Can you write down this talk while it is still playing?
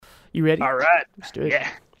You ready? All right. Let's do it. Yeah.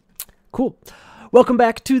 Cool. Welcome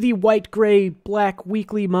back to the White, Gray, Black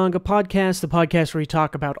Weekly Manga Podcast, the podcast where we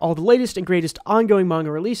talk about all the latest and greatest ongoing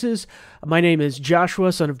manga releases. My name is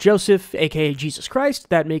Joshua, son of Joseph, aka Jesus Christ.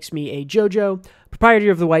 That makes me a JoJo, proprietor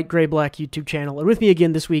of the White, Gray, Black YouTube channel. And with me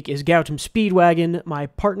again this week is Gautam Speedwagon, my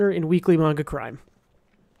partner in Weekly Manga Crime.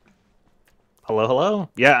 Hello, hello.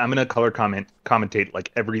 Yeah, I'm gonna commentate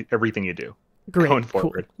like everything you do. Great. Going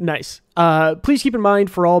forward. Cool. Nice. Please keep in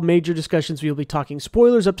mind for all major discussions, we will be talking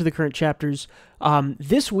spoilers up to the current chapters.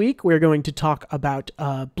 This week, we're going to talk about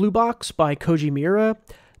Blue Box by Koji Miura,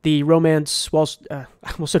 the romance, I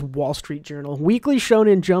almost said Wall Street Journal, weekly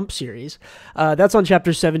Shonen Jump series. That's on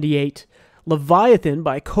chapter 78. Leviathan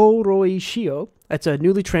by Koroi Shio. That's a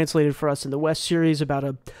newly translated for us in the West series about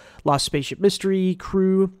a lost spaceship mystery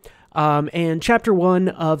crew. And chapter 1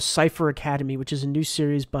 of Cipher Academy, which is a new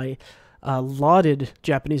series by lauded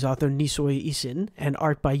Japanese author Nisoi Isin and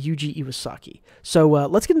art by Yuji Iwasaki. So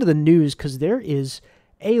let's get into the news because there is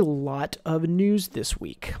a lot of news this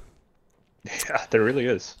week. Yeah, there really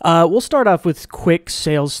is. We'll start off with quick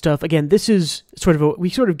sales stuff. Again, this is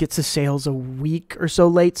we sort of get to sales a week or so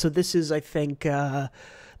late. So this is, I think, the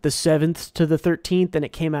 7th to the 13th, and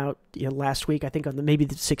it came out last week. I think on maybe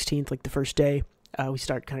the 16th, like the first day. We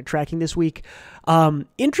start kind of tracking this week.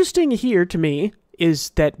 Interesting here to me is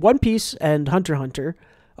that One Piece and Hunter x Hunter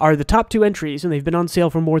are the top two entries, and they've been on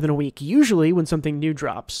sale for more than a week. Usually, when something new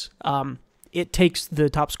drops, it takes the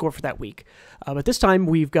top score for that week. But this time,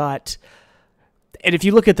 we've got, and if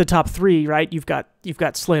you look at the top three, right, you've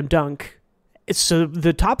got Slam Dunk. So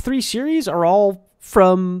the top three series are all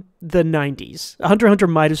from the 90s. Hunter x Hunter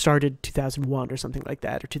might have started 2001 or something like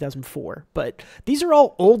that, or 2004. But these are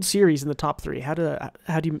all old series in the top three. How does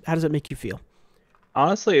that make you feel?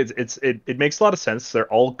 Honestly, it makes a lot of sense. They're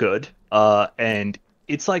all good. And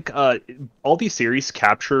it's like all these series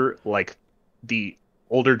capture like the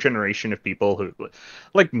older generation of people who,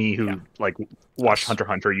 like me, who like watch Hunter x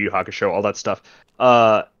Hunter, Yu Yu Hakusho, all that stuff,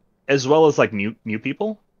 as well as like new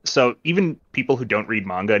people. So even people who don't read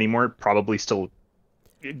manga anymore probably still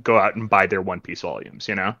go out and buy their One Piece volumes,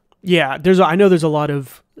 Yeah, I know there's a lot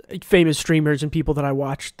of famous streamers and people that I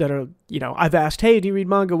watch that are, I've asked, hey, do you read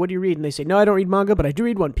manga? What do you read? And they say, no, I don't read manga, but I do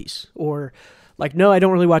read One Piece. Or like, no, I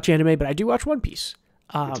don't really watch anime, but I do watch One Piece.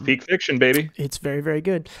 It's peak fiction, baby. It's very, very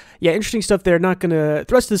good. Yeah, interesting stuff there. The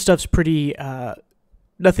rest of the stuff's pretty,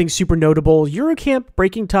 nothing super notable. Eurocamp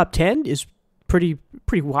breaking top 10 is pretty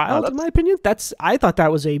wild in my opinion. I thought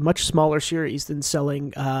that was a much smaller series than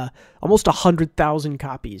selling almost 100,000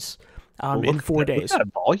 copies in 4 days. Look at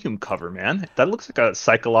that volume cover, man. That looks like a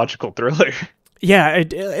psychological thriller. Yeah, it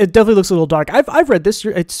definitely looks a little dark. I've read this.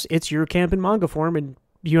 It's Eurocamp in manga form, and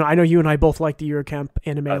I know you and I both like the Eurocamp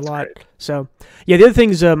anime a lot. Great. So yeah, the other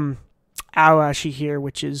thing's Aoashi here,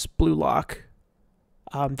 which is Blue Lock.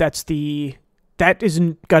 That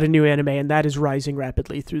isn't got a new anime, and that is rising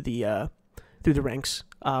rapidly through the ranks.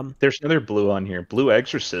 There's another blue on here. Blue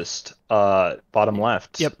Exorcist, bottom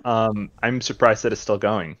left. Yep. I'm surprised that it's still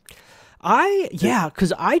going.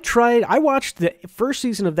 Because I watched the first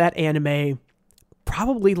season of that anime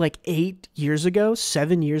probably like 7 years ago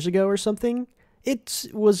or something. It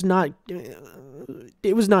was not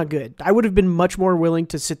good. I would have been much more willing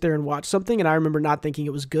to sit there and watch something, and I remember not thinking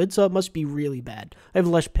it was good, so it must be really bad. I have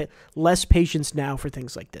less patience now for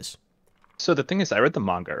things like this. So the thing is, I read the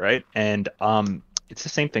manga, right? And it's the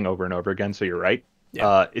same thing over and over again, so you're right.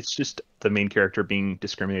 Yeah. It's just the main character being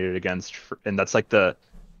discriminated against, and that's like the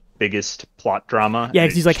biggest plot drama. Yeah,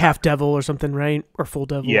 because he's like half devil or something, right? Or full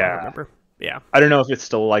devil, yeah. I don't remember. Yeah. I don't know if it's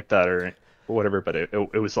still like that or whatever, but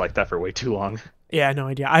it was like that for way too long. Yeah, no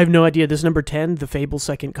idea. I have no idea. This number 10, The Fable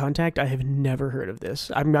Second Contact, I have never heard of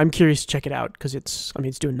this. I'm curious to check it out, because it's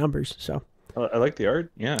doing numbers, so. I like the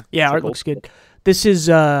art, yeah. Yeah, art looks good. This is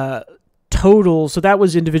total, so that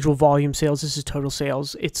was individual volume sales. This is total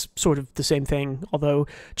sales. It's sort of the same thing, although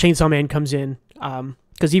Chainsaw Man comes in,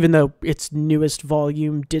 because even though its newest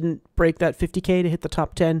volume didn't break that 50K to hit the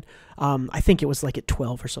top 10, I think it was like at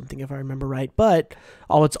 12 or something, if I remember right. But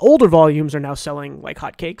all its older volumes are now selling like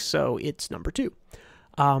hotcakes, so it's number 2.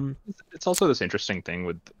 It's also this interesting thing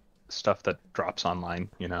with stuff that drops online,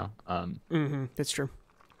 That's true.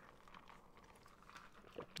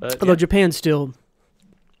 But, although Japan still,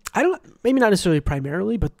 maybe not necessarily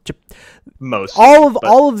primarily, but most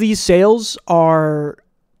all of these sales are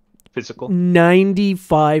physical.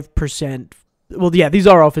 95%. Well, yeah, these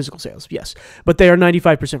are all physical sales, yes, but they are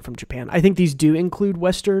 95% from Japan. I think these do include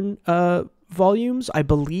Western volumes, I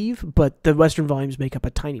believe, but the Western volumes make up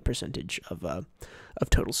a tiny percentage of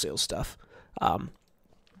total sales stuff. But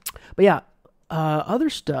yeah, other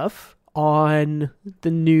stuff. on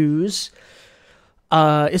the news.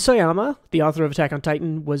 Isayama, the author of Attack on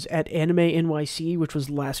Titan, was at Anime NYC, which was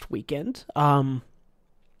last weekend.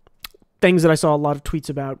 Things that I saw a lot of tweets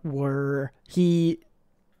about were he,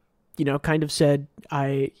 kind of said,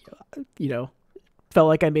 I, felt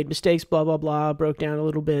like I made mistakes, blah, blah, blah, broke down a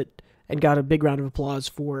little bit, and got a big round of applause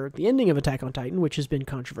for the ending of Attack on Titan, which has been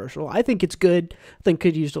controversial. I think it's good. I think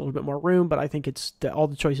could use a little bit more room, but I think all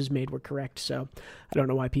the choices made were correct. So I don't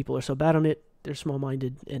know why people are so bad on it. They're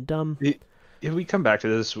small-minded and dumb. We come back to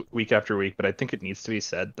this week after week, but I think it needs to be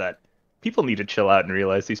said that people need to chill out and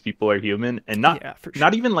realize these people are human, and not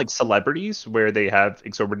even like celebrities where they have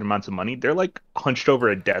exorbitant amounts of money. They're like hunched over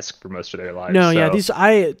a desk for most of their lives. No, yeah,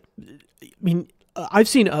 I've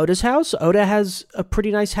seen Oda's house. Oda has a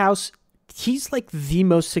pretty nice house. He's like the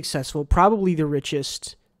most successful, probably the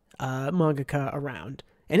richest mangaka around.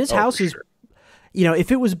 And his house is,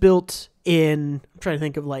 if it was built in, I'm trying to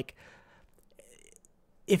think of like,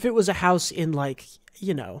 if it was a house in like,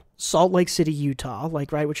 Salt Lake City, Utah,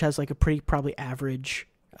 like, right, which has like a pretty probably average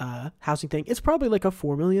housing thing, it's probably like a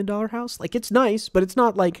 $4 million house. Like, it's nice, but it's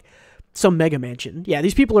not like some mega mansion. Yeah,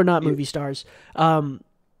 these people are not movie stars.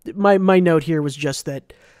 My note here was just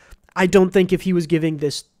that I don't think if he was giving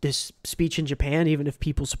this speech in Japan, even if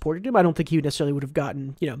people supported him, I don't think he necessarily would have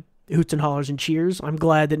gotten, hoots and hollers and cheers. I'm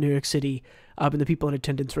glad that New York City and the people in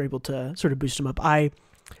attendance were able to sort of boost him up.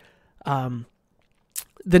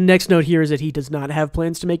 The next note here is that he does not have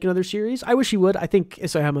plans to make another series. I wish he would. I think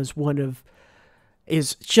Isayama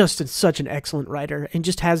is just such an excellent writer and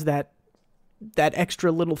just has that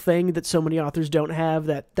extra little thing that so many authors don't have,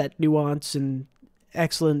 that nuance and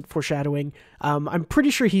excellent foreshadowing. I'm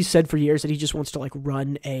pretty sure he's said for years that he just wants to like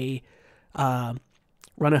run a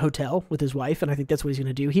hotel with his wife, and I think that's what he's going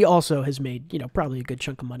to do. He also has made, probably a good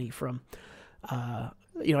chunk of money from,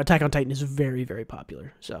 Attack on Titan is very, very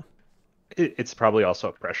popular. So it's probably also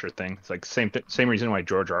a pressure thing. It's like same reason why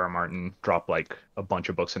George R.R. Martin dropped like a bunch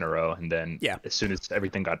of books in a row, and then as soon as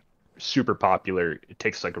everything got super popular, it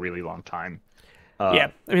takes like a really long time.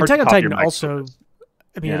 Attack on Titan also,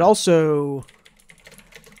 it also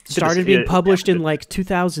started being published in like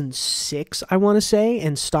 2006, I want to say,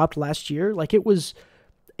 and stopped last year. Like it was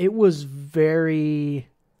very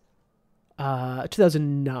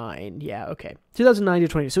 2009. Yeah, okay. 2009 to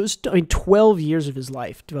 20. So it was 12 years of his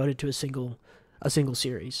life devoted to a single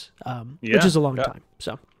series, which is a long time.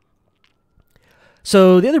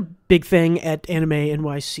 So the other big thing at Anime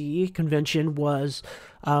NYC convention was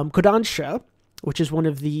Kodansha, which is one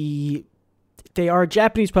of they are a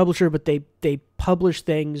Japanese publisher, but they publish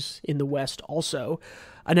things in the West also.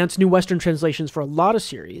 Announced new Western translations for a lot of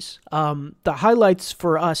series. The highlights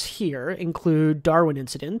for us here include Darwin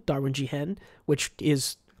Incident, Darwin Jihen, which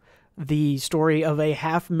is the story of a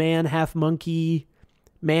half-man, half-monkey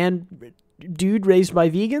dude raised by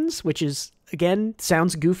vegans, which is, again,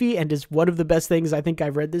 sounds goofy and is one of the best things I think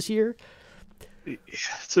I've read this year.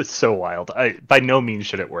 It's so wild. By no means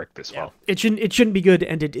should it work this well. It shouldn't be good,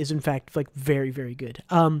 and it is in fact like very, very good.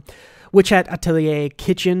 Witch Hat Atelier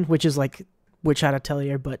Kitchen, which is like Witch Hat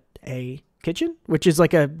Atelier but a kitchen, which is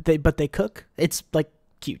like but they cook. It's like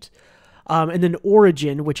cute. And then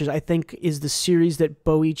Origin, which is I think is the series that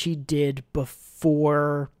Boichi did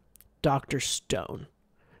before Dr. Stone.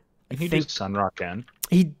 He did Sunrock.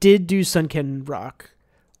 He did do Sunken Rock.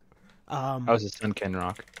 Was it Sunken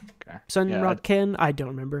Rock? Okay. Sunrock Ken? I don't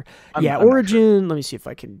remember. I'm Origin. Sure. Let me see if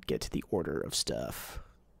I can get to the order of stuff.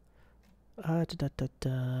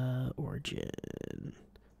 Origin.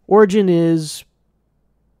 Origin is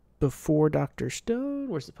before Dr. Stone.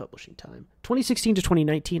 Where's the publishing time? 2016 to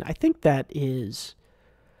 2019. I think that is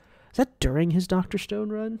that during his Dr. Stone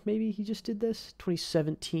run? Maybe he just did this?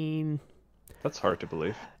 2017. That's hard to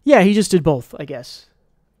believe. Yeah, he just did both, I guess.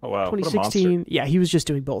 Oh, wow. 2016, yeah, he was just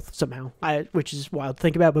doing both somehow, which is wild to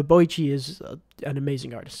think about, but Boichi is an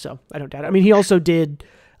amazing artist, so I don't doubt it. I mean, he also did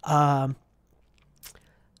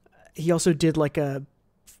like a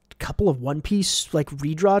couple of One Piece like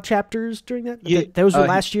redraw chapters during that. Yeah, those were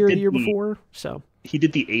last year or the year before, so. He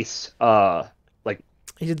did the Ace,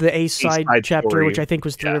 he did the Ace side chapter, story. Which I think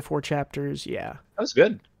was 3 or 4 chapters, yeah. That was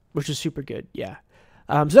good. Which was super good, yeah.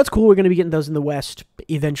 So that's cool, we're going to be getting those in the West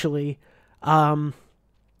eventually.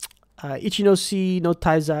 Ichinoshi no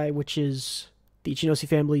Taizai, which is the Ichinoshi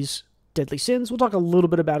family's deadly sins. We'll talk a little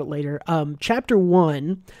bit about it later. Chapter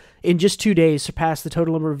 1, in just 2 days, surpassed the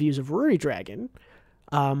total number of views of Ruri Dragon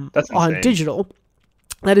on digital.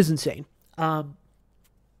 That is insane. And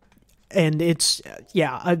it's,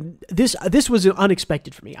 this was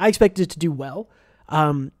unexpected for me. I expected it to do well.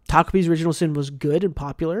 Takubi's Original Sin was good and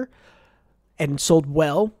popular. and sold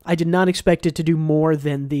well. I did not expect it to do more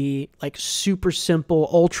than the like super simple,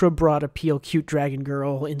 ultra broad appeal, cute dragon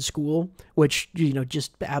girl in school, which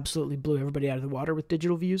just absolutely blew everybody out of the water with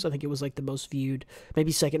digital views. I think it was like the most viewed,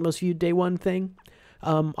 maybe second most viewed day one thing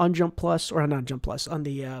on Jump Plus, or not Jump Plus, on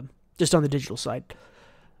the just on the digital side.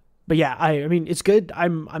 But yeah, I mean it's good.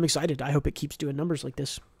 I'm excited. I hope it keeps doing numbers like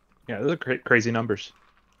this. Yeah, those are crazy numbers.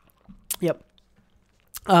 Yep.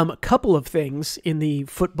 A couple of things in the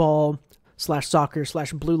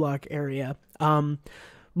football/soccer/Blue Lock area. Blue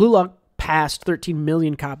Lock passed 13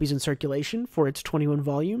 million copies in circulation for its 21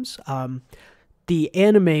 volumes. The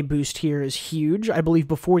anime boost here is huge. I believe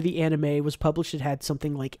before the anime was published, it had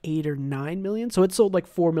something like 8 or 9 million. So it sold like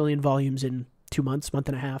 4 million volumes in 2 months, month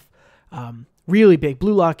and a half. Really big.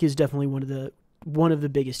 Blue Lock is definitely one of the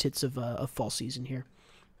biggest hits of fall season here.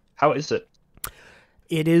 How is it?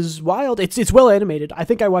 It is wild. It's well animated. I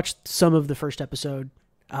think I watched some of the first episode.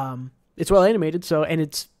 It's well animated, so, and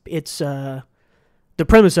it's the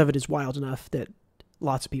premise of it is wild enough that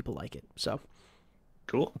lots of people like it. So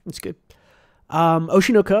cool. It's good.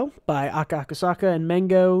 Oshinoko by Aka Akasaka and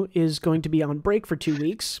Mango is going to be on break for 2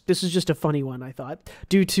 weeks. This is just a funny one, I thought,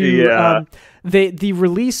 due to the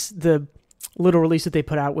release, the little release that they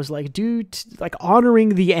put out was like due to like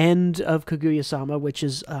honoring the end of Kaguya-sama, which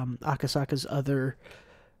is Akasaka's other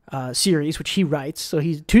series, which he writes. So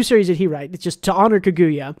he's 2 series that he writes. It's just to honor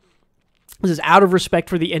Kaguya. This is out of respect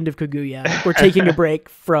for the end of Kaguya. We're taking a break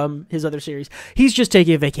from his other series. He's just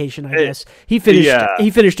taking a vacation, I guess. He finished. Yeah. He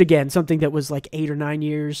finished again something that was like 8 or 9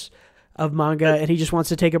 years of manga, and he just wants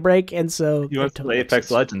to take a break. And so he wants to play Apex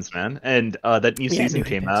Legends, man. And that new season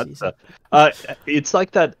came out. It's like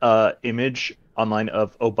that image online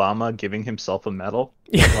of Obama giving himself a medal.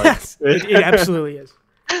 Yes, it absolutely is.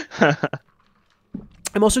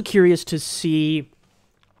 I'm also curious to see.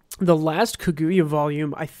 The last Kaguya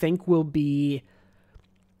volume, I think will be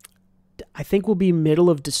middle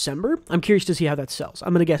of December. I'm curious to see how that sells.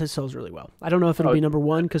 I'm going to guess it sells really well. I don't know if it'll be number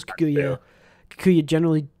 1 because Kaguya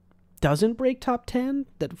generally doesn't break top 10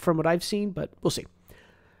 from what I've seen, but we'll see.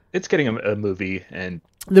 It's getting a movie, and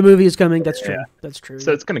the movie is coming. That's true. Yeah. That's true.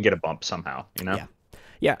 So it's going to get a bump somehow,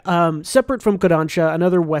 Yeah. Separate from Kodansha,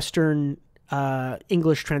 another Western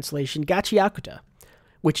English translation, Gachi Akuta,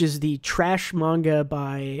 which is the trash manga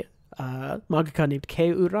by mangaka named Kei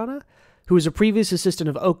Urana, who is a previous assistant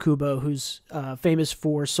of Okubo, who's famous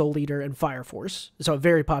for Soul Eater and Fire Force. So a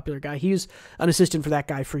very popular guy. He was an assistant for that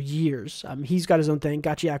guy for years. He's got his own thing,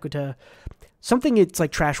 Gachi Akuta. Something it's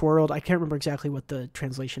like Trash World. I can't remember exactly what the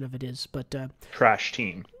translation of it is, but Trash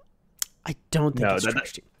Team. I don't think it's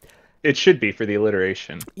Trash Team. It should be for the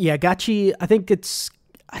alliteration. Yeah, Gachi. I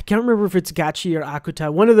can't remember if it's Gachi or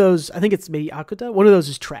Akuta. One of those, I think it's maybe Akuta. One of those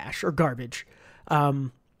is trash or garbage.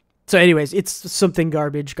 So anyways, it's something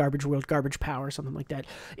garbage world, garbage power, something like that.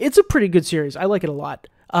 It's a pretty good series. I like it a lot.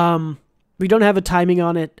 We don't have a timing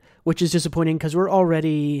on it, which is disappointing because we're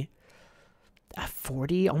already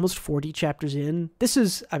almost 40 chapters in. This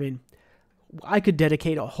is, I mean, I could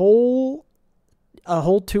dedicate a whole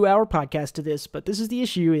 2-hour podcast to this, but this is the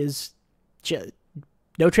issue is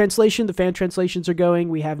no translation. The fan translations are going.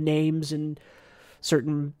 We have names and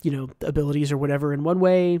certain, abilities or whatever in one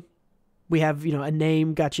way. We have, a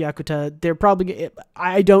name, Gachi Akuta. They're probably,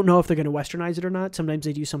 I don't know if they're going to westernize it or not. Sometimes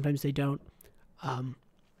they do, sometimes they don't.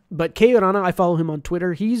 But Kei Urana, I follow him on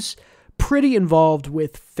Twitter. He's pretty involved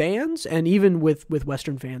with fans and even with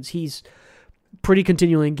Western fans. He's pretty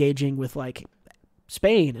continually engaging with like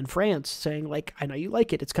Spain and France, saying like, I know you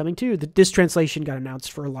like it. It's coming too. This translation got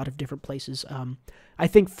announced for a lot of different places. I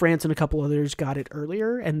think France and a couple others got it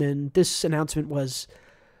earlier. And then this announcement was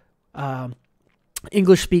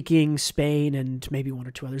English-speaking Spain and maybe 1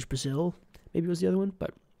 or 2 others. Brazil maybe was the other one,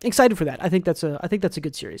 but excited for that. I think that's a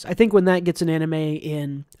good series. I think when that gets an anime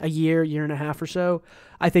in a year and a half or so,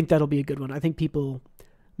 I think that'll be a good one. I think people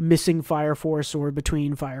missing Fire Force or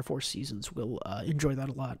between Fire Force seasons will enjoy that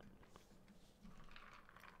a lot.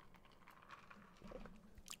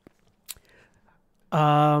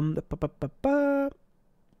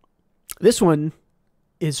 This one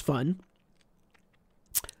is fun.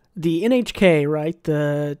 The NHK, right?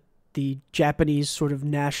 The Japanese sort of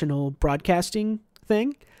national broadcasting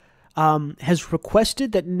thing, has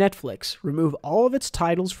requested that Netflix remove all of its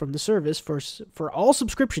titles from the service for all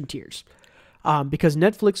subscription tiers, because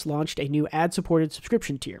Netflix launched a new ad-supported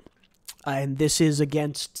subscription tier, and this is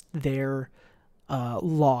against their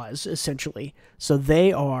laws, essentially. So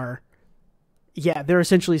they're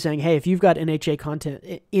essentially saying, hey, if you've got NHK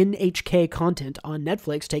content on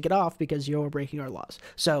Netflix, take it off because you're breaking our laws.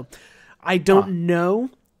 So I don't know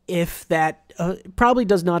if that probably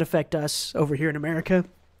does not affect us over here in America.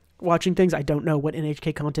 watching things. I don't know what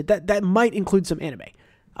NHK content that might include some anime.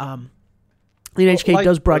 The NHK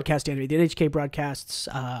does broadcast anime. The NHK broadcasts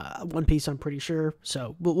One Piece, I'm pretty sure.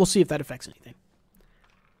 So we'll see if that affects anything.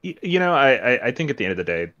 I think at the end of the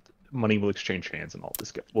day, money will exchange hands and all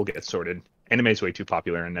this will get sorted. Anime is way too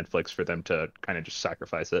popular on Netflix for them to kind of just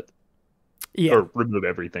sacrifice it. Yeah. Or remove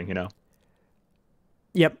everything,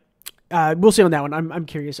 Yep. We'll see on that one. I'm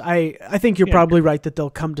curious. I think you're probably right that they'll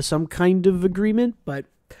come to some kind of agreement, but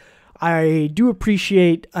I do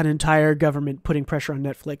appreciate an entire government putting pressure on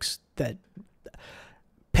Netflix that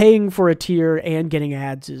paying for a tier and getting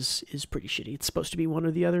ads is pretty shitty. It's supposed to be one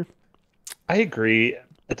or the other. I agree.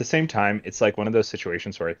 At the same time, it's like one of those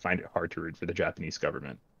situations where I find it hard to root for the Japanese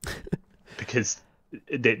government because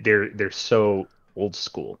they're so old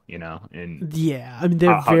school, and yeah, I mean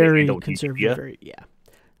they're very conservative,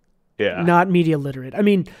 not media literate. I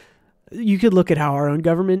mean, you could look at how our own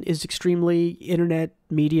government is extremely internet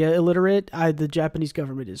media illiterate. The Japanese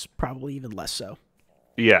government is probably even less so.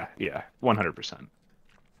 Yeah, 100%.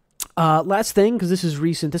 Last thing, because this is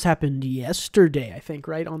recent, this happened yesterday, I think,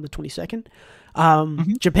 right, on the 22nd.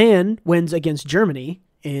 Japan wins against Germany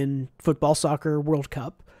in football soccer World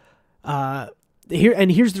Cup.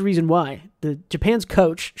 Here's the reason why. Japan's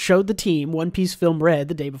coach showed the team One Piece film Red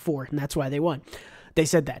the day before, and that's why they won. They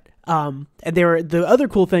said that. And the other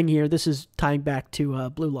cool thing here, this is tying back to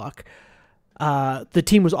Blue Lock. The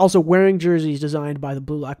team was also wearing jerseys designed by the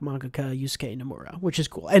Blue Lock mangaka Yusuke Nomura, which is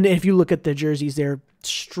cool. And if you look at the jerseys, they're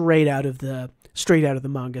straight out of the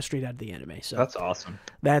manga, straight out of the anime. So that's awesome.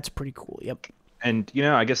 That's pretty cool. Yep. And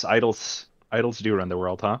I guess idols do run the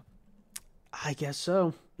world, huh? I guess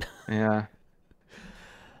so. Yeah.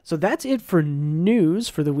 So that's it for news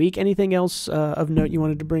for the week. Anything else of note you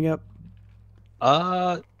wanted to bring up?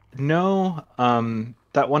 No.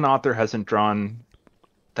 That one author hasn't drawn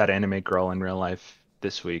that anime girl in real life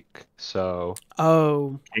this week, so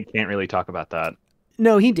I can't really talk about that.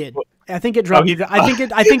 No, he did. I think it dropped. I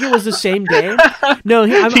think it was the same day. No,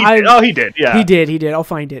 he did. Yeah, he did. I'll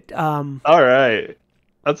find it. All right,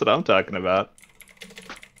 that's what I'm talking about.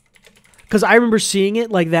 Because I remember seeing it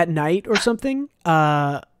like that night or something.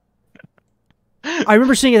 I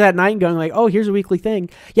remember seeing it that night and going like, "Oh, here's a weekly thing."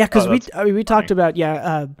 Yeah, because we talked about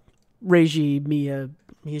Reiji Miyajima.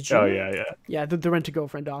 Oh yeah. The Rent a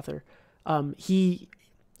Girlfriend author. He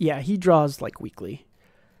draws like weekly.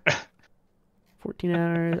 14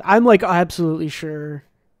 hours. I'm like absolutely sure.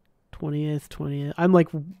 20th. I'm like,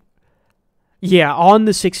 yeah, on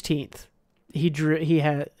the 16th. He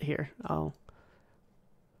had here.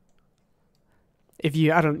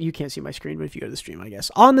 You can't see my screen, but if you go to the stream, I guess.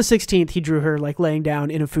 On the 16th, he drew her like laying down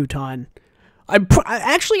in a futon. I'm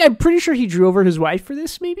pretty sure he drew over his wife for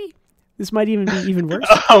this, maybe? This might even be even worse.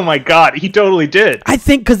 Oh my god, he totally did. I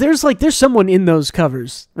think because there's someone in those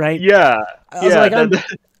covers, right? Yeah.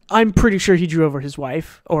 I'm pretty sure he drew over his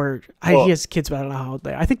wife, or he has kids, but I don't know how old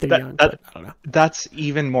they are. I think they're young, but I don't know. That's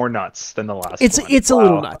even more nuts than the last one. It's a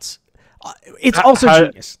little nuts. It's also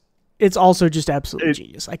genius. It's also just absolutely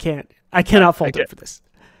genius. I cannot fault it for this.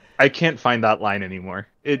 I can't find that line anymore.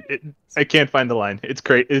 I can't find the line. It's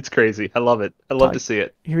great. It's crazy. I love it. I love to see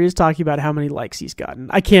it. Here he is talking about how many likes he's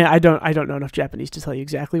gotten. I don't know enough Japanese to tell you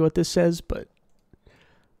exactly what this says, but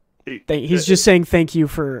he's just saying thank you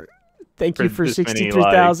for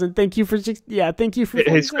 63,000. Thank you for thank you for.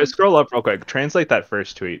 Hey, scroll up real quick. Translate that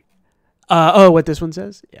first tweet. What this one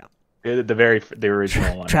says? Yeah. The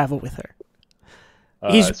original one. Travel with her.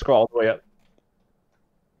 Scroll all the way up.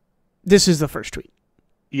 This is the first tweet.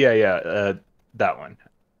 Yeah. That one.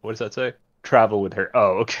 What does that say? Travel with her.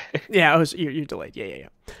 Oh, okay. Yeah, you're delayed. Yeah.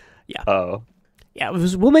 Oh. Yeah,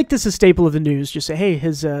 we'll make this a staple of the news. Just say, hey,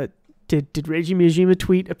 did Reiji Miyajima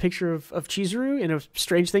tweet a picture of Chizuru? And a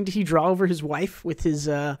strange thing, did he draw over his wife with his?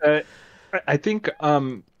 I think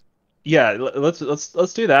let's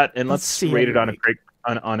do that, and let's rate it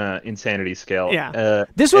on a insanity scale. Yeah.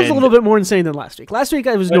 This one's a little bit more insane than last week. Last week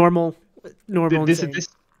I was normal.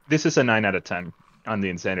 This is a 9 out of 10 on the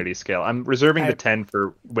insanity scale. I'm reserving the 10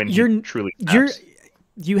 for when he truly snaps.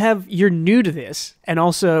 You're new to this, and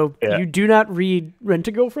also you do not read Rent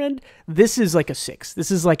a Girlfriend. This is like a 6.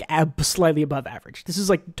 This is like slightly above average. This is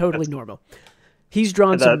like totally normal. He's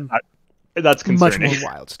drawn that's concerning. Much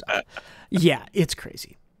more wild stuff. Yeah, it's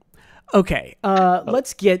crazy. Okay,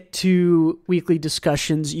 let's get to weekly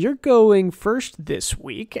discussions. You're going first this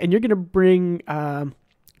week, and you're going to bring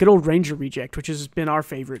good old Ranger Reject, which has been our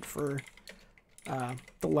favorite for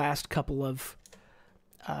the last couple of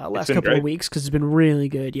weeks because it's been really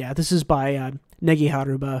good. Yeah, this is by Negi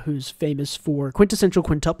Haruba, who's famous for quintessential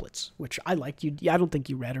quintuplets, which I liked. I don't think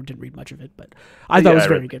you read or didn't read much of it, but I thought it was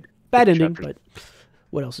very good. Bad ending, but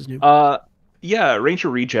What else is new? Yeah, Ranger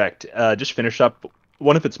Reject just finished up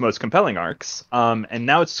one of its most compelling arcs, and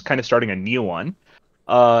now it's kind of starting a new one.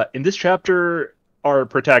 In this chapter, our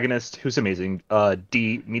protagonist, who's amazing,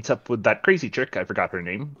 D, meets up with that crazy chick. I forgot her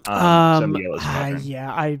name. Samuela's pattern.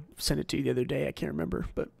 Yeah, I sent it to you the other day. I can't remember,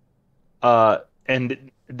 but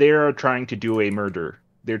And they're trying to do a murder.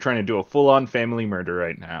 They're trying to do a full-on family murder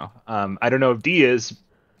right now. I don't know if D is.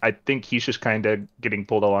 I think he's just kind of getting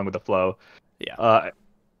pulled along with the flow. yeah.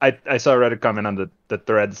 I saw a Reddit comment on the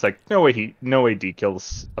thread. It's like, no way D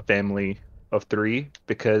kills a family of 3,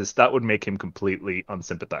 because that would make him completely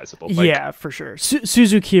unsympathizable. Like, Yeah, for sure.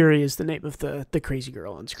 Suzukiri is the name of the crazy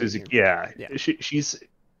girl on screen. Yeah. She's.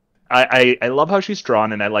 I love how she's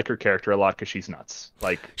drawn, and I like her character a lot because she's nuts.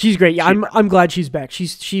 Like, she's great. Yeah, I'm glad she's back.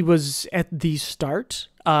 She was at the start.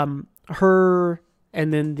 Her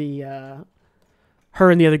and then her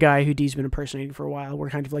and the other guy who Dee's been impersonating for a while were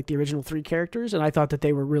kind of like the original 3 characters, and I thought that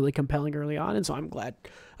they were really compelling early on, and so I'm glad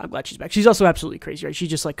she's back. She's also absolutely crazy, right? She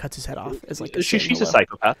just like cuts his head off as like she's a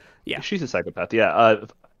psychopath. Yeah, she's a psychopath. Yeah,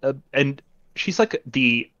 and she's like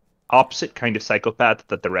the opposite kind of psychopath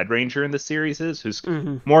that the Red Ranger in the series is, who's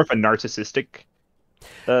more of a narcissistic.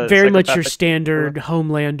 Very much your standard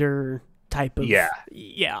Homelander type of. Yeah.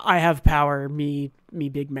 I have power. Me,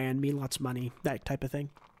 big man. Me, lots of money. That type of thing.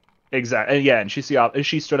 Exactly. Yeah, and she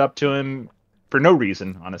stood up to him for no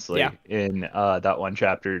reason, honestly. Yeah. In that one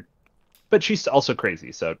chapter, but she's also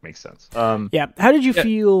crazy, so it makes sense. Yeah. How did you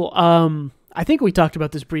feel? I think we talked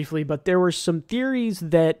about this briefly, but there were some theories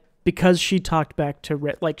that because she talked back to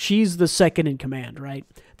Red, like she's the second in command, right?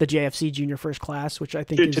 The JFC Junior First Class, which I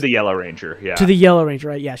think is to the Yellow Ranger. Yeah. To the Yellow Ranger,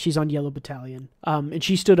 right? Yeah, she's on Yellow Battalion. And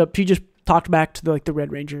she stood up. She just talked back to the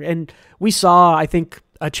Red Ranger, and we saw, I think,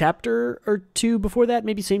 a chapter or 2 before that,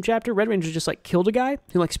 maybe same chapter, Red Ranger just like killed a guy.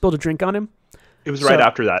 He like spilled a drink on him. It was right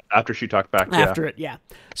after that, after she talked back. After it, yeah.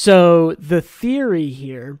 So the theory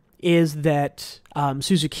here is that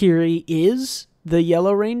Suzukiri is the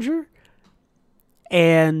Yellow Ranger,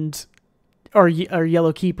 and or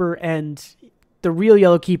Yellow Keeper, and the real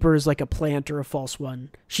Yellow Keeper is like a plant or a false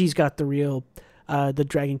one. She's got the real, the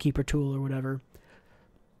Dragon Keeper tool or whatever.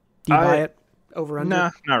 Do you buy it? Over under?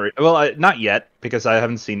 Nah, not really. Well, not yet, because I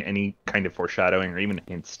haven't seen any kind of foreshadowing or even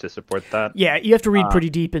hints to support that. Yeah, you have to read pretty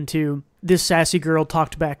deep into this sassy girl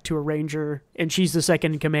talked back to a ranger, and she's the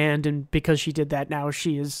second in command, and because she did that, now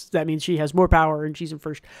that means she has more power, and she's in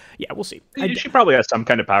first. Yeah, we'll see. She probably has some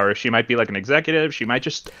kind of power. She might be like an executive. She might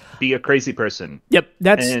just be a crazy person. Yep,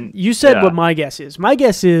 you said what my guess is. My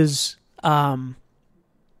guess is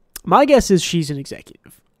she's an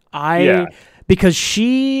executive. Because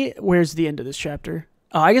where's the end of this chapter?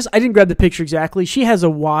 I guess I didn't grab the picture exactly. She has a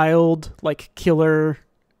wild, like, killer,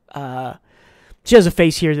 she has a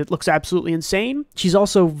face here that looks absolutely insane. She's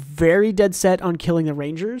also very dead set on killing the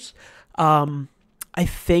Rangers. I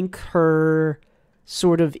think her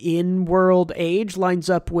sort of in-world age lines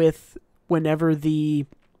up with whenever the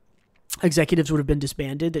executives would have been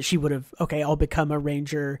disbanded, that she would have, okay, I'll become a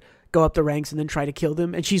Ranger, go up the ranks, and then try to kill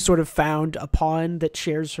them. And she's sort of found a pawn that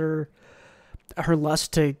shares her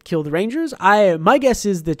lust to kill the Rangers. My guess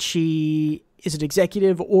is that she is an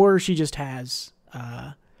executive, or she just has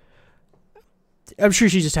I'm sure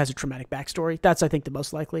she just has a traumatic backstory. That's, I think, the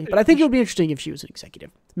most likely. But I think it would be interesting if she was an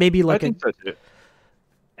executive. Maybe like I think so too.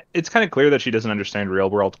 It's kind of clear that she doesn't understand real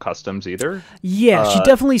world customs either. Yeah, she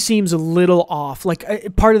definitely seems a little off.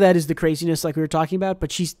 Like, part of that is the craziness, like we were talking about,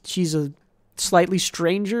 but she's a slightly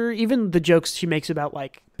stranger. Even the jokes she makes about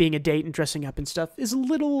like being a date and dressing up and stuff is a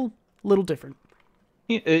little different.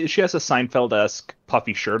 She has a Seinfeld-esque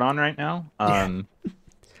puffy shirt on right now.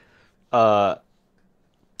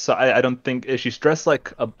 So I don't think she's dressed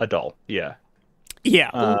like a doll. Yeah. Yeah,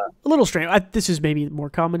 a little strange. This is maybe more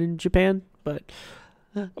common in Japan, but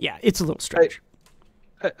yeah, it's a little strange.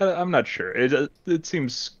 I'm not sure. It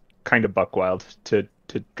seems kind of buck wild to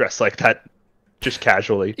dress like that, just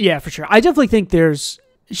casually. Yeah, for sure. I definitely think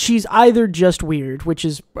she's either just weird, which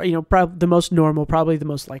is probably the most normal, probably the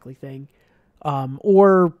most likely thing,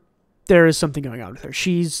 or there is something going on with her.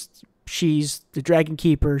 She's the Dragon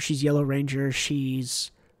Keeper. She's Yellow Ranger.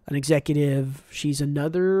 She's an executive. She's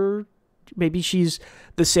another. Maybe she's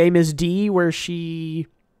the same as D, where she,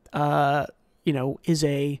 is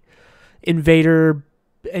a invader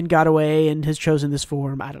and got away and has chosen this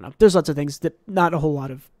form. I don't know. There's lots of things that not a whole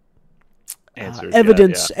lot of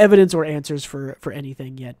evidence or answers for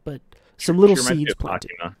anything yet, but some little seeds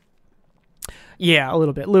planted. Yeah, a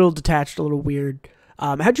little bit, a little detached, a little weird.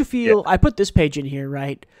 How'd you feel? Yeah. I put this page in here,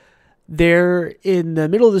 right? There, in the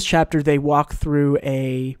middle of this chapter, they walk through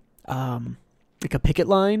a picket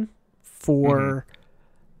line for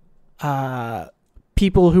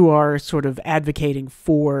people who are sort of advocating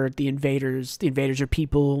for the invaders. The invaders are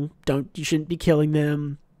people. You shouldn't be killing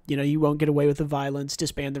them. You won't get away with the violence.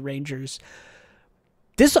 Disband the Rangers.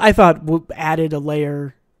 This, I thought, added a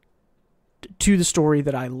layer to the story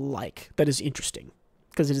that I like, that is interesting.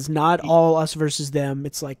 Because it is not all us versus them.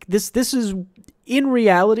 It's like, this is, in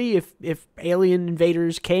reality, if alien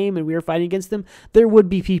invaders came and we were fighting against them, there would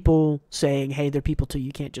be people saying, hey, they're people too,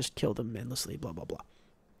 you can't just kill them endlessly, blah, blah, blah.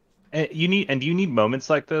 And you need moments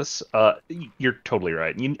like this. You're totally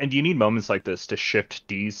right. And you need moments like this to shift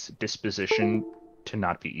Dee's disposition to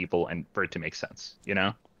not be evil and for it to make sense,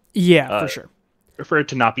 Yeah, for sure. For it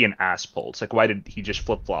to not be an asshole. It's like, why did he just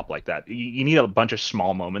flip-flop like that? You need a bunch of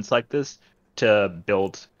small moments like this to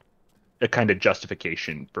build a kind of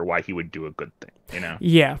justification for why he would do a good thing,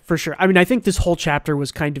 Yeah, for sure. I mean, I think this whole chapter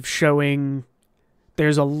was kind of showing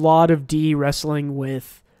there's a lot of Dee wrestling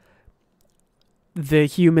with the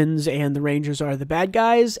humans and the Rangers are the bad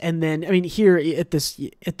guys. And then, I mean, here at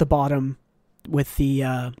the bottom with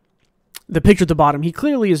the picture at the bottom, he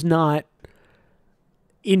clearly is not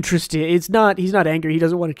interested. He's not angry. He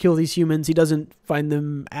doesn't want to kill these humans. He doesn't find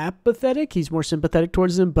them apathetic. He's more sympathetic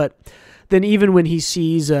towards them. But then even when he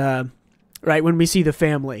sees, when we see the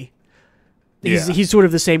family, he's sort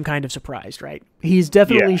of the same kind of surprised, right? He's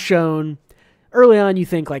definitely shown early on. You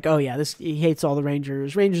think like, oh yeah, he hates all the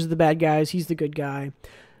Rangers. Rangers are the bad guys. He's the good guy.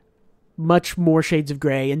 Much more shades of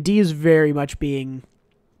gray. And Dee is very much being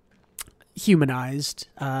humanized.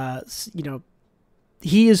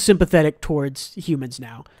 He is sympathetic towards humans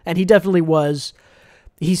now. And he definitely was.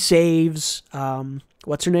 He saves,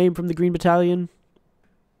 what's her name from the Green Battalion?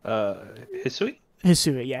 Hisui?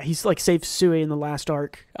 Hisui, yeah. He's like saved Hisui in the last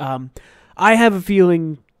arc. I have a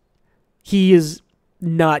feeling he is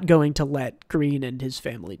not going to let Green and his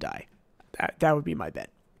family die. That would be my bet.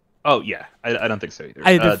 Oh, yeah. I don't think so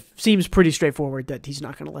either. It seems pretty straightforward that he's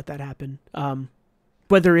not going to let that happen.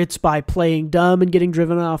 Whether it's by playing dumb and getting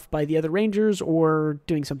driven off by the other Rangers or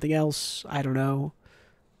doing something else, I don't know.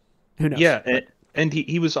 Who knows? Yeah, and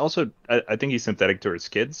he was also, I think he's sympathetic towards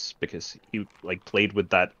kids because he like played with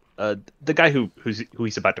that the guy who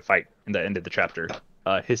he's about to fight in the end of the chapter,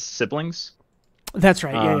 his siblings. That's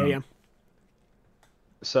right. Yeah.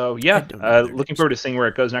 So looking forward to seeing where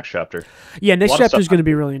it goes next chapter. Yeah, next chapter is going to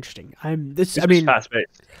be really interesting. Fast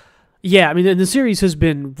paced. Yeah, I mean, and the series has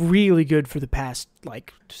been really good for the past,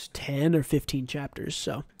 10 or 15 chapters,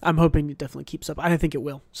 so I'm hoping it definitely keeps up. I think it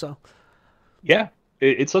will, so. Yeah,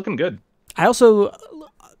 it's looking good. I also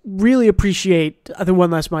really appreciate, the one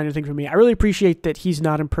last minor thing for me, I really appreciate that he's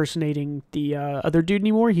not impersonating the other dude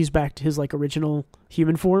anymore. He's back to his, original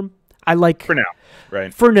human form. I like... For now,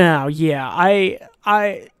 right? For now, yeah. I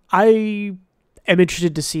am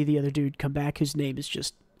interested to see the other dude come back, whose name is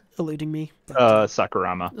just eluding me.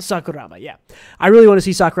 Sakurama, yeah. I really want to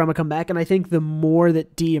see Sakurama come back, and I think the more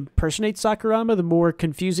that Dee impersonates Sakurama, the more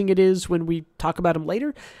confusing it is when we talk about him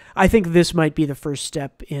later. I think this might be the first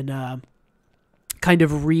step in kind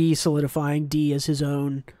of re-solidifying Dee as his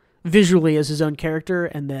own, visually as his own character,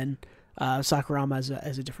 and then Sakurama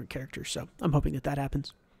as a different character. So I'm hoping that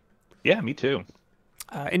happens. Yeah, me too.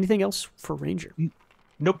 Anything else for Ranger?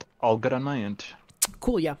 Nope, all good on my end.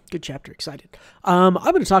 Cool, yeah, good chapter. Excited. I'm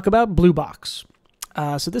going to talk about Blue Box.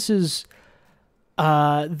 So this is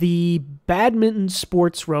the badminton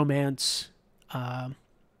sports romance,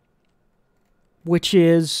 which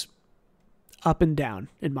is up and down,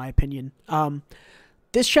 in my opinion.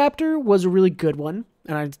 This chapter was a really good one,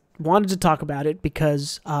 and I wanted to talk about it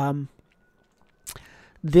because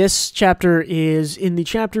this chapter is in the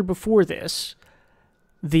chapter before this.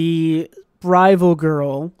 The rival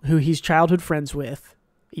girl who he's childhood friends with,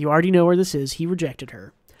 you already know where this is. He rejected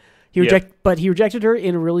her. But he rejected her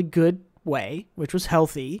in a really good way, which was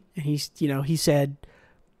healthy. And he said,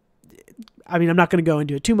 I mean, I'm not going to go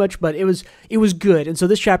into it too much, but it was good. And so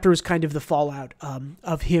this chapter was kind of the fallout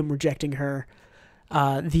of him rejecting her.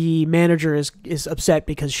 The manager is upset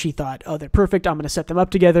because she thought, oh, they're perfect. I'm going to set them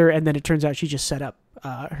up together. And then it turns out she just set up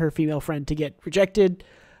her female friend to get rejected.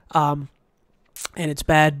 And it's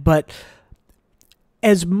bad. But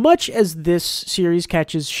as much as this series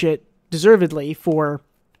catches shit deservedly for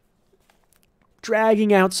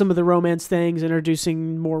dragging out some of the romance things,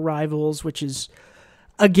 introducing more rivals, which is,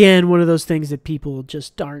 again, one of those things that people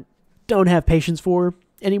just don't have patience for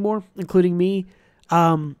anymore, including me.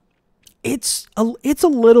 It's a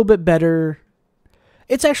little bit better.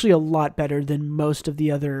 It's actually a lot better than most of the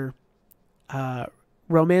other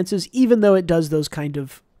romances, even though it does those kind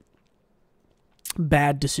of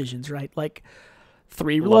bad decisions, right? Like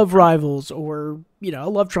three love rivals or, a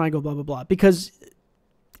love triangle, blah, blah, blah. Because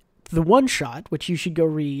the one shot, which you should go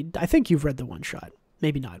read, I think you've read the one shot.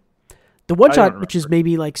 maybe not. The one I don't shot, which is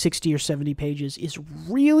maybe like 60 or 70 pages, is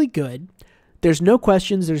really good. There's no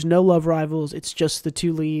questions. There's no love rivals. It's just the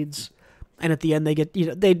two leads. And at the end, they get,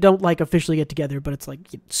 they don't like officially get together, but it's like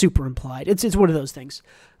super implied. It's one of those things.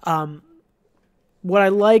 What I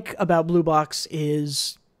like about Blue Box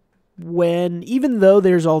is even though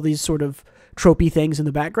there's all these sort of tropey things in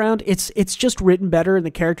the background, it's just written better, and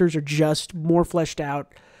the characters are just more fleshed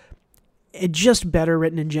out. It's just better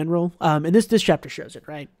written in general. And this chapter shows it,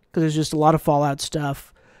 right? Because there's just a lot of Fallout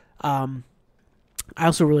stuff. I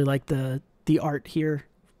also really like the art here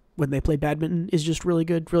when they play badminton is just really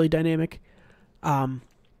good, really dynamic.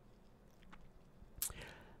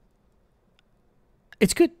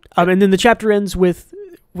 It's good. And then the chapter ends with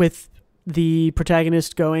the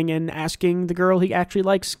protagonist going and asking the girl he actually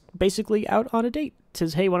likes basically out on a date.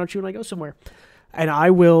 Says, hey, why don't you and I go somewhere? And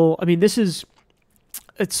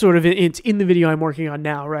it's sort of, it's in the video I'm working on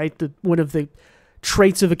now, right? One of the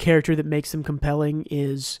traits of a character that makes them compelling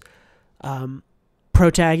is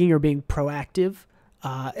pro-tagging or being proactive.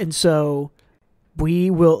 And so we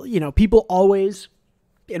will, people always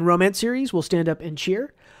in romance series will stand up and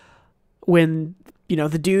cheer when,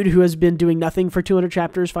 the dude who has been doing nothing for 200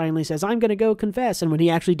 chapters finally says, I'm going to go confess. And when he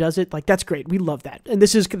actually does it, like, that's great. We love that. And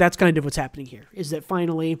that's kind of what's happening here, is that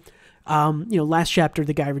finally, last chapter,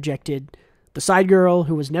 the guy rejected the side girl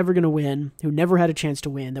who was never going to win, who never had a chance to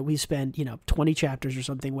win, that we spent, 20 chapters or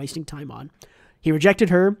something wasting time on. He rejected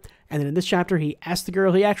her. And then in this chapter, he asked the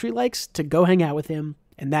girl he actually likes to go hang out with him.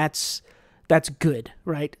 And that's good,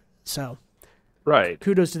 right? So, right.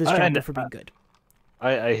 Kudos to this chapter for being good.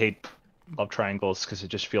 I hate love triangles because it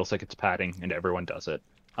just feels like it's padding and everyone does it.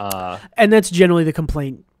 And that's generally the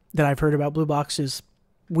complaint that I've heard about Blue Box is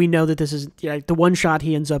we know that this is the one shot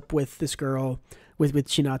he ends up with this girl with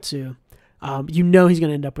Shinatsu. He's going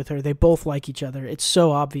to end up with her. They both like each other. It's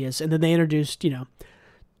so obvious. And then they introduced,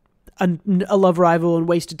 a love rival and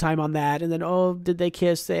wasted time on that. And then, did they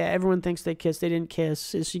kiss? Everyone thinks they kissed. They didn't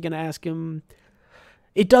kiss. Is she going to ask him?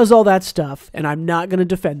 It does all that stuff, and I'm not going to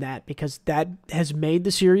defend that because that has made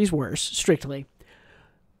the series worse, strictly.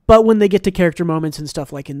 But when they get to character moments and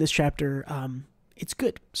stuff like in this chapter, it's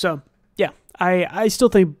good. So, yeah, I still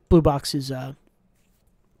think Blue Box is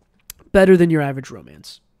better than your average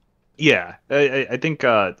romance. Yeah, I think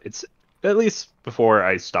it's, at least before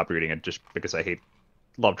I stopped reading it, just because I hate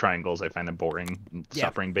love triangles. I find them boring and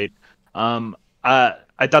suffering bait. I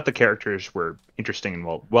thought the characters were interesting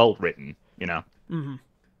and well written, Mm-hmm.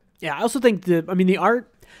 Yeah, I also think the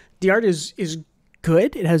art is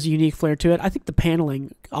good. It has a unique flair to it. I think the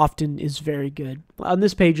paneling often is very good. On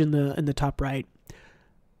this page in the top right,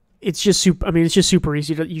 it's just super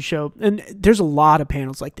easy to show. And there's a lot of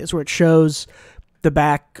panels like this where it shows the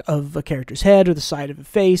back of a character's head or the side of a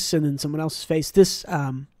face and then someone else's face.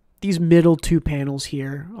 These middle two panels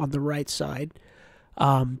here on the right side,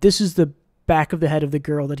 this is the back of the head of the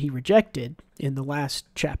girl that he rejected in the last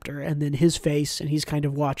chapter, and then his face, and he's kind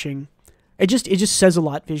of watching. It just says a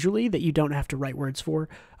lot visually that you don't have to write words for.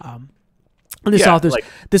 And this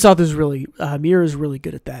author's really Miura is really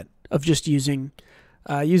good at that, of just using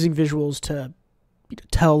visuals to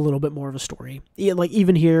tell a little bit more of a story. Like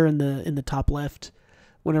even here in the top left,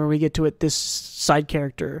 whenever we get to it, this side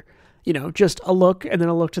character, just a look and then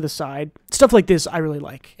a look to the side, stuff like this I really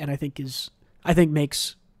like, and I think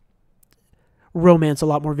makes romance a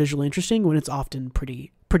lot more visually interesting when it's often pretty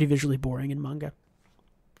visually boring in manga.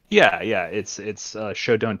 Yeah, it's a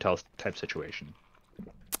show don't tell type situation.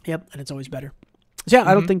 Yep, and it's always better. So yeah,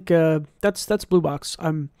 I don't think that's Blue Box.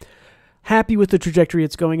 I'm happy with the trajectory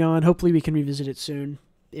it's going on. Hopefully we can revisit it soon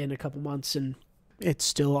in a couple months and it's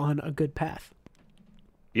still on a good path.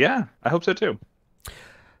 Yeah, I hope so too.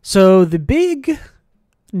 So the big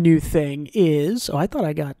new thing is, I thought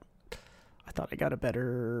I got a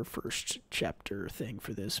better first chapter thing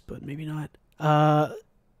for this, but maybe not.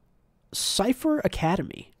 Cipher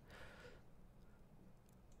Academy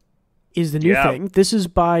is the new thing. This is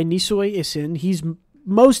by Nisoi Isin. He's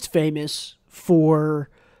most famous for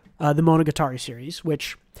the Monogatari series,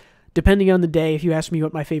 which, depending on the day, if you ask me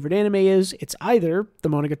what my favorite anime is, it's either the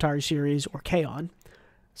Monogatari series or K-On!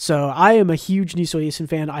 So I am a huge Nisoi Isin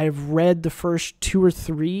fan. I have read the first 2 or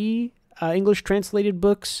 3 English translated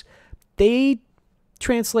books. They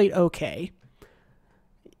translate okay.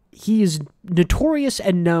 He is notorious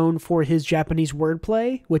and known for his Japanese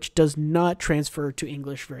wordplay, which does not transfer to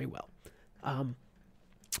English very well.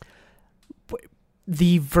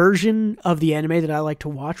 The version of the anime that I like to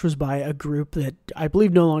watch was by a group that I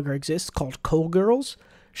believe no longer exists called Coal Girls.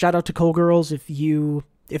 Shout out to Coal Girls if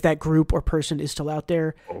that group or person is still out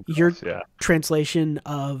there. Your translation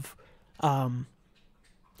of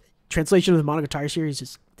translation of the Monogatari series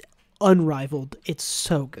is unrivaled. It's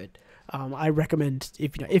so good. I recommend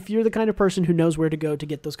if you're the kind of person who knows where to go to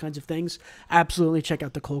get those kinds of things, absolutely check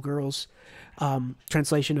out the Cole Girls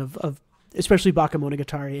translation of especially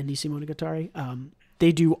Bakemonogatari and Nisimonogatari.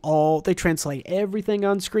 They translate everything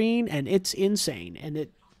on screen, and it's insane, and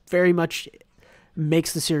it very much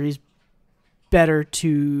makes the series better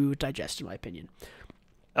to digest, in my opinion.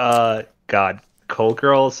 God, Cole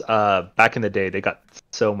Girls, back in the day, they got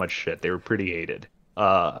so much shit. They were pretty hated.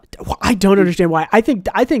 I don't understand why. I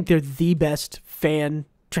think they're the best fan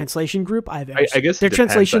translation group I've ever seen. I guess their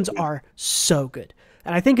translations are so good.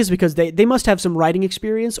 And I think it's because they must have some writing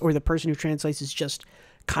experience, or the person who translates is just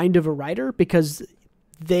kind of a writer, because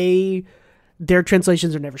their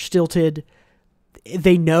translations are never stilted.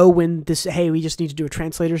 They know when we just need to do a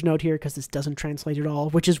translator's note here because this doesn't translate at all,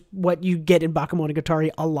 which is what you get in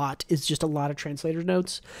Bakemonogatari a lot, is just a lot of translator's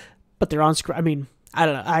notes. But they're on screen. I mean, I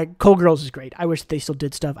don't know. Cole Girls is great. I wish they still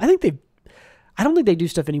did stuff. I don't think they do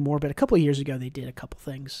stuff anymore, but a couple of years ago they did a couple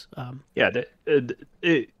things.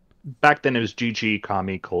 Back then it was GG,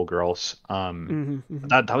 Kami, Cole Girls.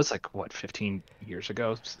 That was like, what, 15 years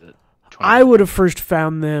ago? I would have first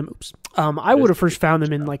found them. I would have first found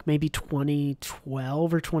them in like maybe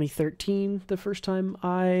 2012 or 2013. The first time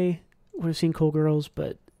I would have seen Cole Girls,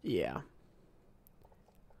 but yeah.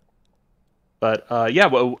 But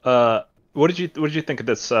what did you think of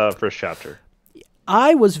this first chapter?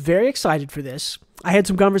 I was very excited for this. I had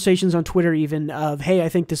some conversations on Twitter even of, hey, I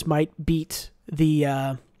think this might beat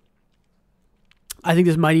the. I think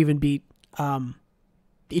this might even beat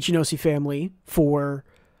Ichinoshi Family for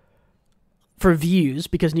views,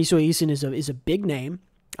 because Nisoi Isin is a big name.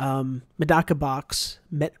 Medaka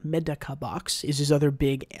Box is his other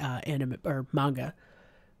big anime or manga,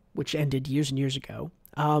 which ended years and years ago.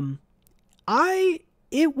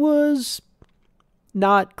 It was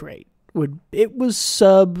not great. It was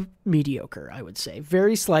sub-mediocre, I would say.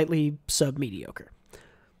 Very slightly sub-mediocre.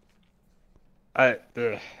 I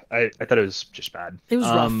thought it was just bad. It was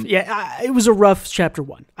rough. Yeah, it was a rough chapter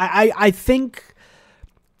 1. I think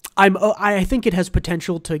it has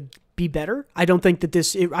potential to be better. I don't think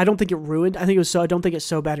it ruined. I don't think it's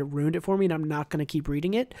so bad it ruined it for me, and I'm not going to keep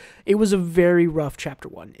reading it. It was a very rough chapter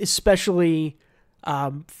 1, especially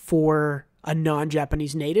for a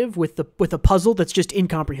non-Japanese native with a puzzle that's just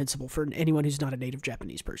incomprehensible for anyone who's not a native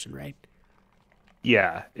Japanese person, right?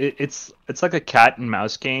 Yeah, it's like a cat and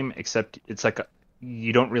mouse game, except it's like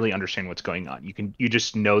you don't really understand what's going on. You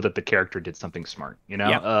just know that the character did something smart, you know?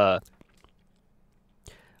 Yeah.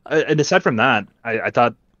 And aside from that, I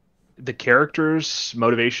thought the characters'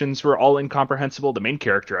 motivations were all incomprehensible. The main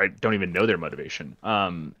character, I don't even know their motivation.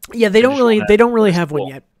 They don't really have one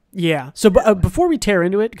yet. Yeah. So before we tear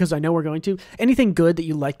into it, because I know we're going to, anything good that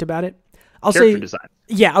you liked about it? Character design.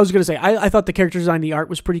 Yeah, I was going to say, I thought the character design, the art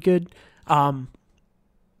was pretty good.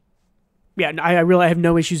 Yeah, I really have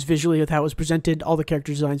no issues visually with how it was presented. All the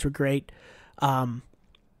character designs were great.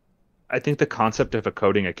 I think the concept of a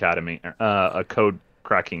coding academy, a code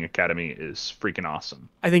cracking academy, is freaking awesome.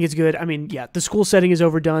 I think it's good. I mean, yeah, the school setting is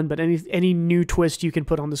overdone, but any new twist you can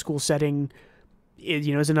put on the school setting,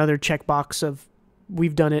 is another checkbox of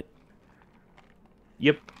we've done it.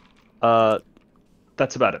 Yep.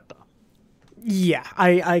 That's about it, though. Yeah,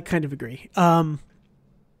 I kind of agree.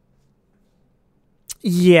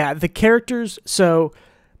 Yeah, the characters. So,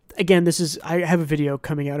 again, I have a video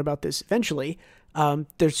coming out about this eventually.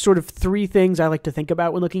 There's sort of 3 things I like to think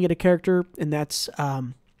about when looking at a character, and that's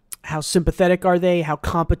how sympathetic are they, how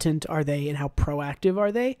competent are they, and how proactive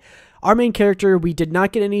are they. Our main character, we did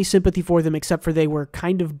not get any sympathy for them, except for they were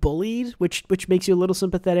kind of bullied, which makes you a little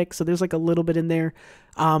sympathetic. So there's like a little bit in there.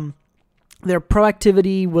 Their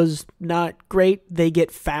proactivity was not great. They get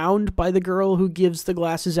found by the girl who gives the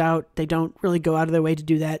glasses out. They don't really go out of their way to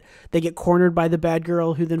do that. They get cornered by the bad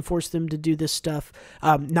girl who then forced them to do this stuff.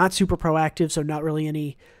 Not super proactive, so not really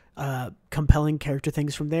any compelling character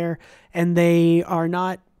things from there. And they are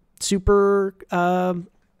not super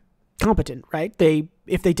competent, right?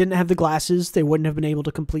 If they didn't have the glasses, they wouldn't have been able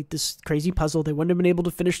to complete this crazy puzzle. They wouldn't have been able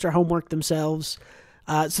to finish their homework themselves.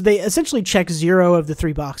 So they essentially check 0 of the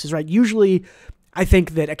 3 boxes, right? Usually, I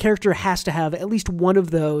think that a character has to have at least one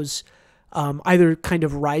of those either kind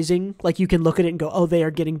of rising, like you can look at it and go, oh, they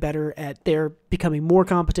are getting better they're becoming more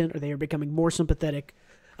competent, or they are becoming more sympathetic,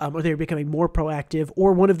 or they're becoming more proactive,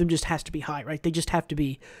 or one of them just has to be high, right? They just have to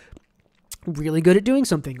be really good at doing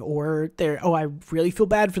something, or I really feel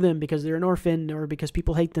bad for them because they're an orphan, or because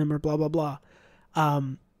people hate them, or blah, blah, blah.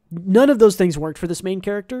 None of those things worked for this main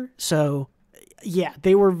character, so yeah,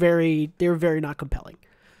 they were very not compelling.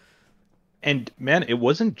 And man, it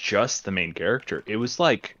wasn't just the main character. It was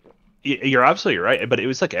like You're absolutely right, but it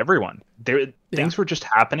was like everyone. Yeah. Things were just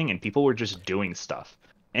happening and people were just doing stuff.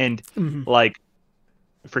 And Hmm. like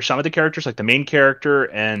for some of the characters, like the main character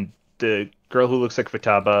and the girl who looks like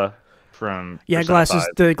Futaba from Yeah, Persona glasses. 5,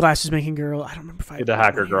 The glasses making girl. I don't remember if I the wrote one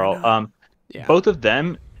hacker here or girl. not. Yeah. Both of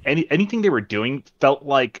them, anything they were doing felt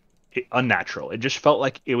like unnatural. It just felt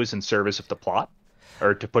like it was in service of the plot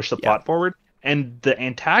or to push the Yeah. plot forward. And the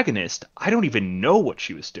antagonist, I don't even know what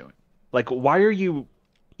she was doing. Like, why are you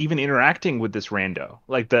even interacting with this rando?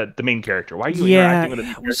 Like the main character. Why are you Yeah.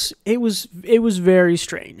 interacting with it? It was very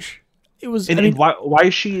strange. It was. I And mean, why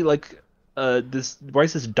is she like this? Why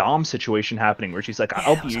is this Dom situation happening where she's like,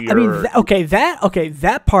 I'll be I mean, your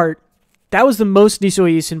that part, that was the most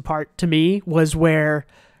Nisoisin part to me, was where,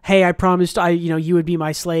 hey, I promised you would be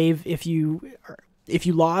my slave if you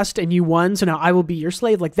lost, and you won, so now I will be your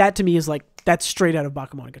slave. Like, that to me is like, that's straight out of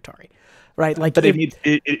Bakemonogatari, right? Like, but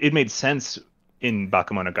it made sense in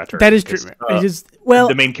Bakemonogatari. that is true. It is, well,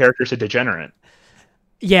 the main character's a degenerate.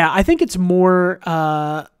 yeah, I think it's more.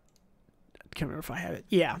 Can't remember if I have it.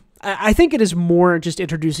 Yeah, I think it is more just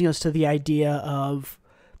introducing us to the idea of,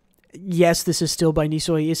 yes, this is still by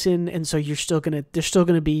Nisoi Isin, and so there's still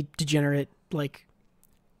gonna be degenerate, like,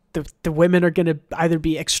 the women are gonna either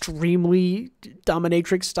be extremely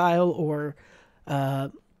dominatrix style or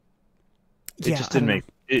It yeah, just I don't didn't know. make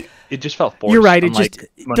it. It just felt forced. You're right. It Unlike just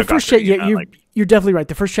the first Monogatari, yeah, like, you're definitely right.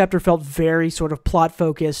 The first chapter felt very sort of plot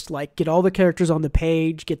focused. Like, get all the characters on the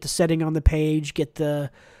page, get the setting on the page, get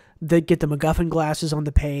the MacGuffin glasses on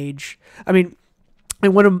the page. I mean,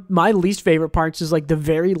 and one of my least favorite parts is like the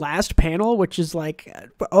very last panel, which is like,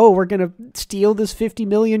 oh, we're gonna steal this 50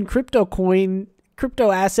 million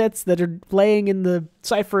crypto assets that are laying in the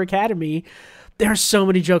Cipher Academy. There are so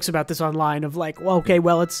many jokes about this online of like, well, okay,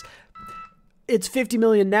 well, it's 50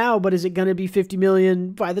 million now, but is it going to be 50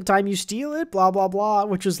 million by the time you steal it? Blah, blah, blah,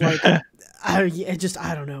 which is like, I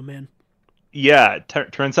don't know, man. yeah,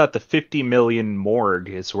 turns out the 50 million morgue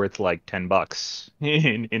is worth like $10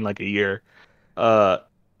 in like a year. Yeah,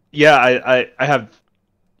 I have.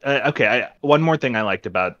 Okay, one more thing I liked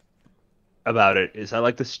about it is I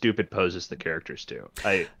like the stupid poses the characters do.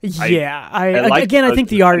 I like again, I think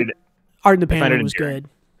the art in the I find panel it was endearing. good.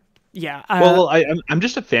 Yeah. Well, I'm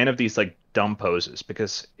just a fan of these like dumb poses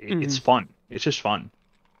because it's fun. It's just fun.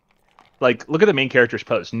 Like, look at the main character's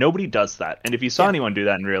pose. Nobody does that, and if you saw anyone do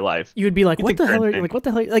that in real life, you would be like, you'd what think the they're hell? insane. Like, what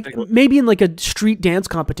the hell? Like, maybe in like a street dance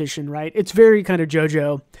competition, right? It's very kind of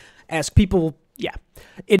JoJo-esque. People, yeah.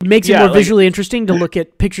 It makes it more like, visually interesting to look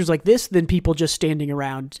at pictures like this than people just standing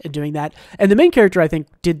around and doing that. And the main character, I think,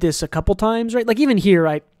 did this a couple times, right? Like, even here,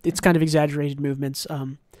 right? It's kind of exaggerated movements.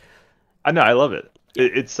 I know, I love it.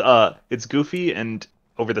 It's goofy and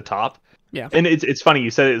over the top. Yeah. And it's funny, you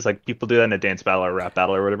said it's like people do that in a dance battle or rap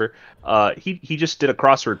battle or whatever. He just did a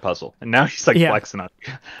crossword puzzle and now he's like flexing on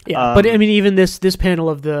you. Yeah. But I mean, even this panel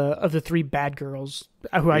of the three bad girls,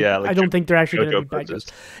 who I don't think they're actually going to be bad girls.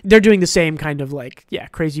 They're doing the same kind of like,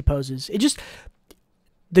 crazy poses. It just,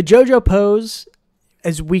 the JoJo pose,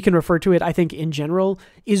 as we can refer to it, I think in general,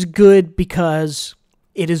 is good because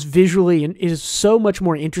it is visually, and it is so much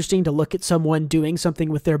more interesting to look at someone doing something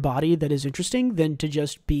with their body that is interesting than to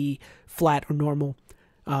just be flat or normal.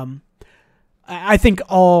 I think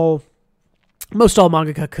most all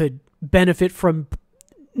mangaka could benefit from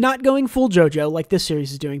not going full JoJo like this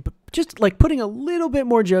series is doing, but just like putting a little bit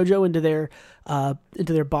more JoJo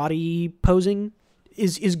into their body posing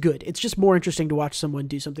is good. It's just more interesting to watch someone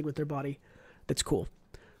do something with their body that's cool.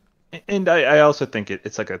 And I also think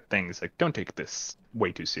it's like a thing. It's like, don't take this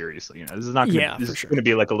way too seriously. You know, this is not gonna, this is going to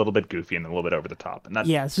be like a little bit goofy and a little bit over the top. And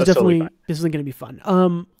this is definitely this isn't going to be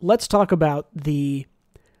fun. Let's talk about the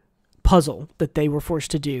puzzle that they were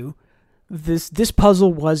forced to do. This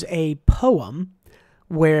puzzle was a poem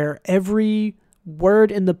where every word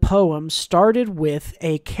in the poem started with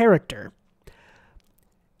a character.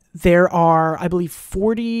 There are, I believe,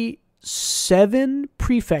 47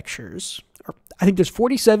 prefectures. I think there's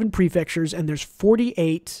 47 prefectures and there's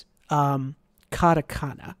 48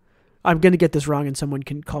 katakana. I'm going to get this wrong and someone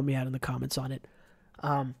can call me out in the comments on it.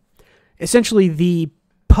 Essentially, the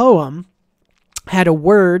poem had a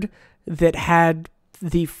word that had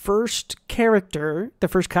the first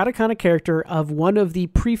katakana character of one of the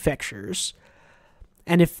prefectures.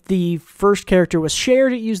 And if the first character was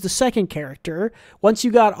shared, it used the second character. Once you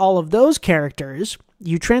got all of those characters,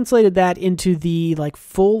 you translated that into the like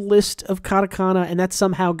full list of katakana, and that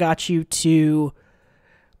somehow got you to,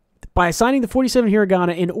 by assigning the 47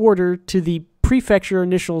 hiragana in order to the prefecture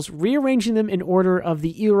initials, rearranging them in order of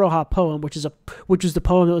the Iroha poem, which is the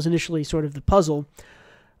poem that was initially sort of the puzzle.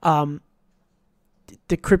 The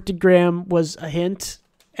cryptogram was a hint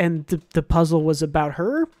and the puzzle was about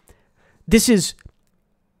her. This is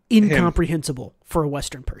incomprehensible for a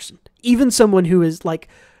Western person. Even someone who is like,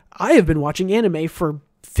 I have been watching anime for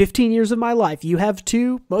 15 years of my life. You have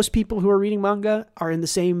too. Most people who are reading manga are in the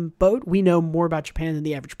same boat. We know more about Japan than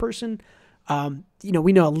the average person.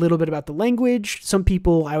 We know a little bit about the language. Some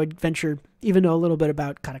people, I would venture, even know a little bit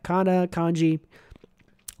about katakana, kanji,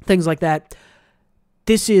 things like that.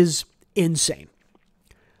 This is insane.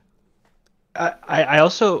 I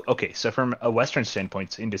also, okay, so from a Western standpoint,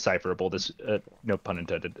 it's indecipherable. This, no pun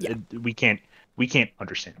intended. Yeah. We can't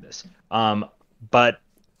understand this. But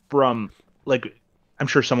from, like, I'm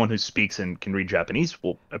sure someone who speaks and can read Japanese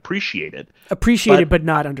will appreciate it. But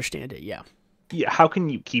not understand it. Yeah. Yeah. How can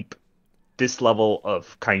you keep this level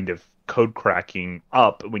of kind of code cracking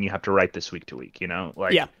up when you have to write this week to week?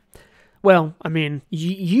 Like, yeah. Well, I mean,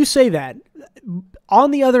 you say that.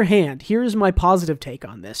 On the other hand, here's my positive take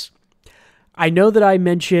on this. I know that I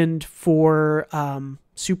mentioned for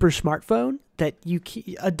Super Smartphone that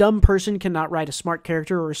a dumb person cannot write a smart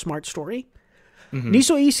character or a smart story. Mm-hmm.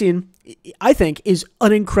 Niso Isin, I think, is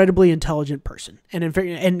an incredibly intelligent person,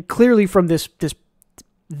 and clearly from this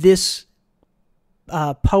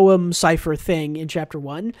poem cipher thing in chapter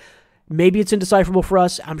 1, maybe it's indecipherable for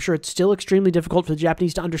us. I'm sure it's still extremely difficult for the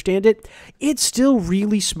Japanese to understand it. It's still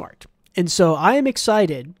really smart, and so I am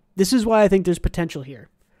excited. This is why I think there's potential here.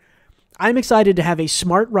 I'm excited to have a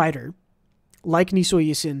smart writer like Niso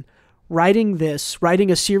Isin writing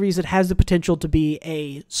a series that has the potential to be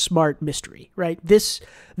a smart mystery, right? This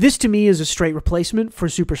to me is a straight replacement for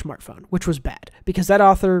Super Smartphone, which was bad because that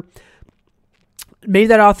author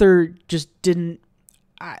just didn't.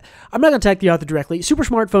 I'm not going to attack the author directly. Super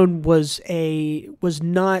Smartphone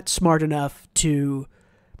wasn't smart enough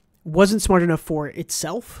for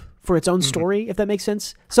itself, for its own story, if that makes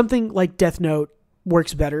sense. Something like Death Note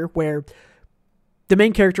works better, where the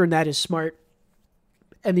main character in that is smart,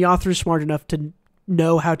 and the author is smart enough to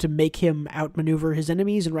know how to make him outmaneuver his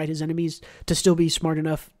enemies and write his enemies to still be smart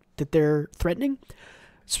enough that they're threatening.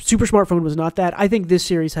 Super Smartphone was not that. I think this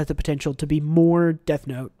series has the potential to be more Death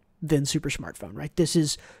Note than Super Smartphone, right? This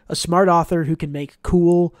is a smart author who can make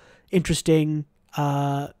cool, interesting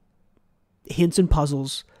hints and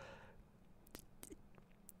puzzles.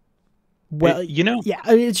 Well, yeah,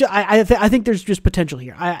 I think there's just potential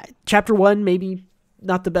here. Chapter 1, maybe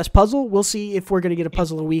not the best puzzle. We'll see if we're going to get a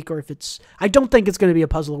puzzle a week, or if it's. I don't think it's going to be a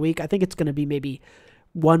puzzle a week. I think it's going to be maybe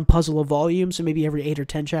one puzzle a volume. So maybe every 8 or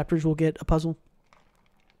 10 chapters we'll get a puzzle.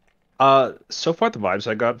 So far the vibes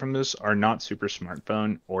I got from this are not Super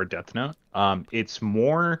Smartphone or Death Note. It's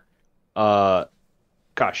more,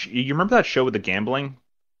 gosh, you remember that show with the gambling?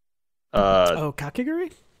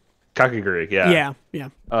 Kakegurui? Kakegurui, yeah. Yeah.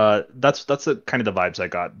 That's the kind of the vibes I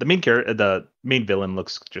got. The main villain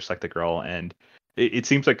looks just like the girl, and it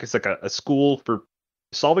seems like it's like a school for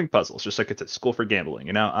solving puzzles, just like it's a school for gambling.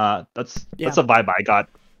 That's a vibe I got,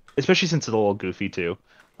 especially since it's a little goofy too.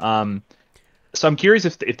 So I'm curious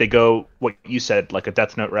if they go what you said, like a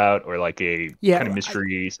Death Note route, or like a kind of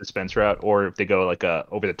mystery suspense route, or if they go like a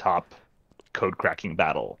over the top code cracking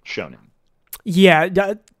battle shonen.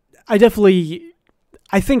 Yeah, I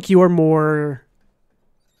think you're more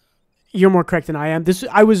correct than I am.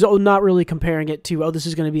 I was not really comparing it to, this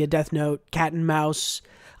is going to be a Death Note cat and mouse.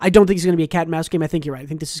 I don't think it's going to be a cat and mouse game. I think you're right. I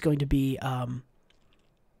think this is going to be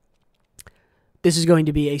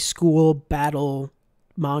a school battle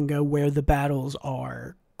manga where the battles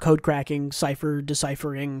are code cracking, cipher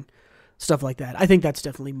deciphering, stuff like that. I think that's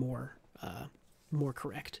definitely more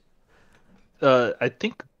correct. I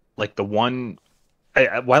think like the one.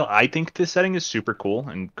 While I think this setting is super cool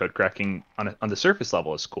and code cracking on the surface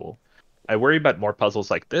level is cool, I worry about more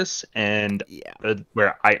puzzles like this and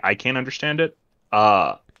where I can't understand it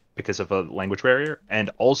because of a language barrier.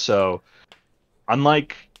 And also,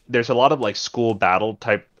 unlike there's a lot of like school battle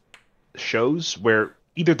type shows where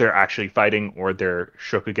either they're actually fighting or they're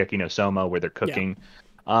Shokugeki no Soma where they're cooking.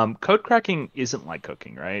 Code cracking isn't like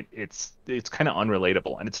cooking, right? It's kind of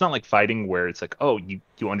unrelatable, and it's not like fighting where it's like, oh, you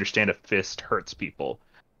understand a fist hurts people.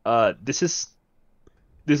 This is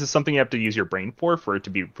something you have to use your brain for it to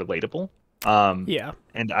be relatable.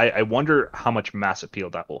 And I wonder how much mass appeal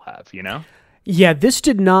that will have. Yeah, this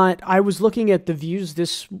did not. I was looking at the views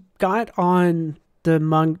this got on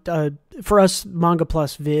the for us Manga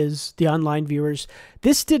Plus Viz, the online viewers.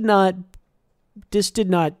 This did not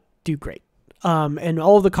do great. And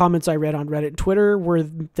all of the comments I read on Reddit and Twitter were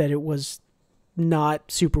that it was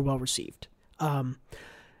not super well received.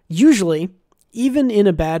 Usually, even in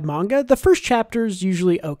a bad manga, the first chapter is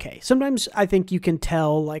usually okay. Sometimes I think you can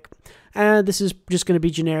tell, this is just going to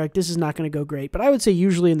be generic. This is not going to go great. But I would say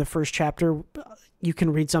usually in the first chapter, you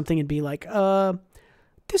can read something and be like,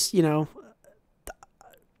 this, usually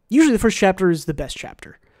the first chapter is the best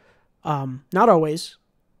chapter. Not always,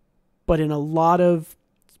 but in a lot of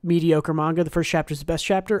mediocre manga, the first chapter is the best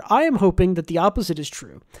chapter. I am hoping that the opposite is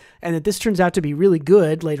true, and that this turns out to be really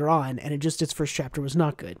good later on, and its first chapter was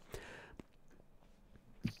not good.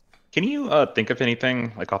 Can you think of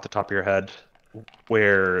anything like off the top of your head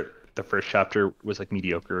where the first chapter was like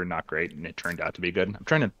mediocre or not great, and it turned out to be good? I'm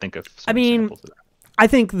trying to think of some examples of that. I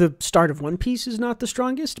think the start of One Piece is not the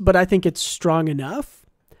strongest, but I think it's strong enough.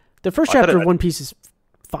 The first chapter of One Piece is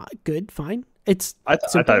fine. I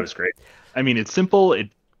thought it was great. I mean, it's simple. It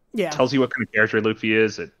tells you what kind of character Luffy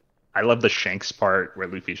is. I love the Shanks part where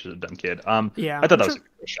Luffy should have done Kid. I thought that was a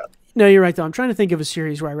good shot. No, you're right, though. I'm trying to think of a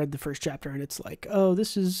series where I read the first chapter and it's like, oh,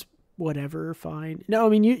 this is whatever, fine. No, I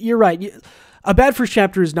mean, you're right. A bad first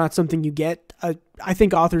chapter is not something you get. I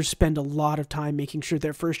think authors spend a lot of time making sure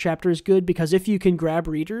their first chapter is good, because if you can grab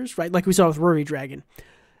readers, right, like we saw with Rory Dragon,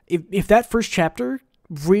 if that first chapter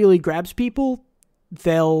really grabs people,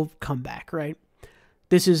 they'll come back, right?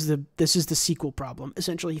 This is the sequel problem,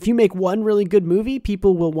 essentially. If you make one really good movie,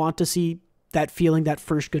 people will want to see that feeling that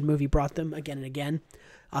first good movie brought them again and again.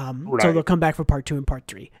 Right. So they'll come back for part 2 and part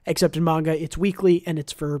 3. Except in manga, it's weekly and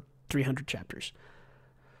it's for 300 chapters.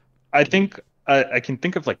 I think I can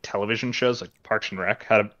think of like television shows like Parks and Rec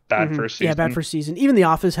had a bad first season. Yeah, bad first season. Even The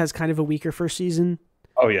Office has kind of a weaker first season.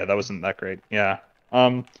 Oh yeah, that wasn't that great. Yeah.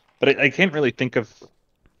 But I can't really think of.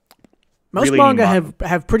 Most manga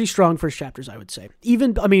have pretty strong first chapters, I would say.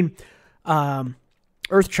 Even, I mean,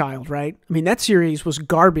 Earthchild, right? I mean, that series was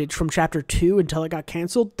garbage from chapter 2 until it got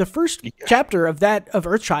canceled. The first chapter of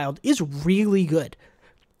Earthchild is really good.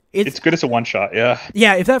 It's good as a one-shot, yeah.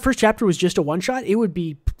 Yeah, if that first chapter was just a one-shot, it would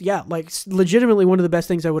be, like legitimately one of the best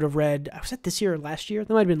things I would have read. Was that this year or last year?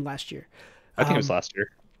 That might have been last year. I think it was last year.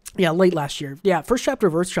 Yeah, late last year. Yeah, first chapter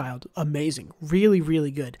of Earthchild, amazing. Really,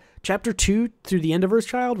 really good. Chapter 2 through the end of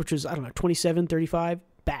Earthchild, which is, 27, 35,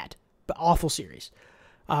 bad. But awful series.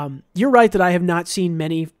 You're right that I have not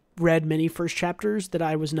read many first chapters that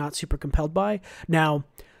I was not super compelled by. Now,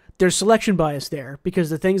 there's selection bias there, because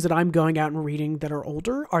the things that I'm going out and reading that are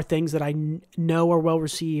older are things that I know are well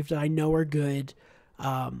received, that I know are good.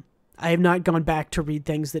 I have not gone back to read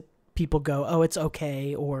things that people go, oh, it's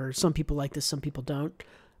okay, or some people like this, some people don't.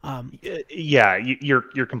 Yeah,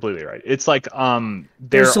 you're completely right. It's like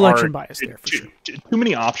there's selection bias there for sure. Too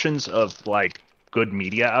many options of like good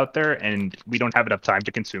media out there, and we don't have enough time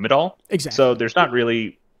to consume it all. Exactly. So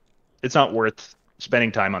it's not worth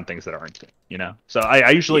spending time on things that aren't good, So I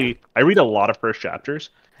usually I read a lot of first chapters,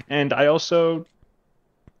 and I also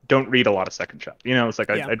don't read a lot of second chapters. It's like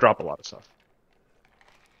I drop a lot of stuff.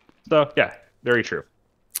 So yeah, very true.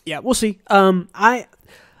 Yeah, we'll see.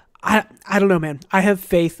 I don't know, man. I have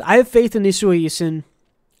faith. I have faith in Nisuo Yusen.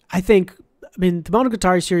 I mean, the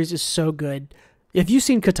Monogatari series is so good. Have you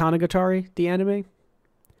seen Katanagatari, the anime?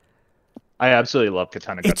 I absolutely love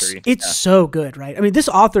Katanagatari. It's so good, right? I mean, this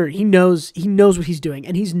author, he knows what he's doing,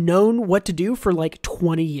 and he's known what to do for like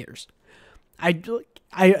 20 years.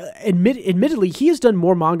 Admittedly, he has done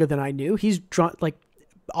more manga than I knew. He's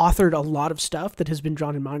authored a lot of stuff that has been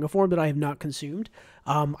drawn in manga form that I have not consumed.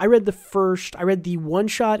 I read the one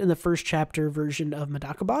shot in the first chapter version of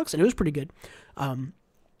Medaka Box, and it was pretty good.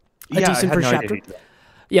 Decent first chapter.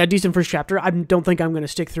 Yeah, decent first chapter. I don't think I'm going to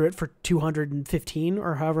stick through it for 215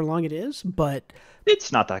 or however long it is, but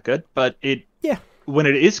it's not that good. But when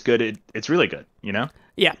it is good, it's really good. Yeah.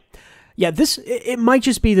 It might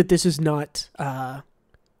just be that this is not.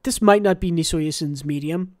 This might not be Nisuo Yusen's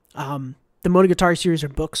medium. The Monogatari series are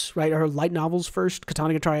books, right? Or light novels first.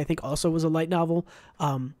 Katanagatari, I think, also was a light novel.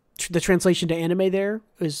 The translation to anime there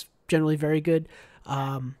is generally very good.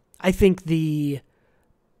 I think the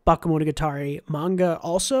Bakemonogatari manga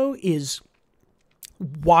also is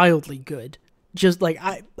wildly good. Just like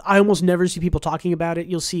I almost never see people talking about it.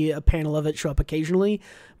 You'll see a panel of it show up occasionally,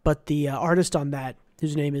 but the artist on that,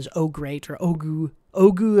 whose name is Ogreat or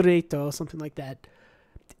Ogureto, something like that.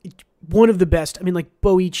 One of the best. I mean, like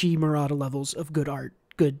Boichi Murata levels of good art,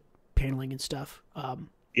 good paneling and stuff.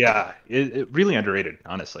 Yeah, it really underrated,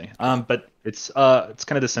 honestly. But it's kind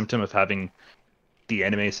of the symptom of having the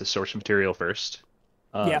anime as the source material first.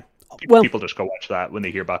 People just go watch that when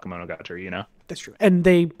they hear Bakemonogatari, That's true. And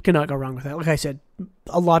they cannot go wrong with that. Like I said,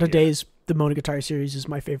 a lot of days, the Monogatari series is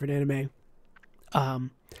my favorite anime.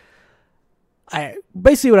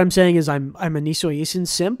 Basically what I'm saying is I'm a Nisuo Yusen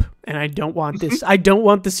simp, and I don't want this. I don't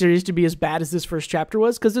want the series to be as bad as this first chapter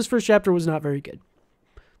was, because this first chapter was not very good.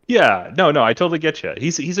 Yeah, no, I totally get you.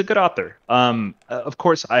 He's a good author. Of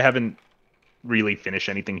course, I haven't really finished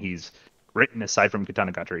anything he's written aside from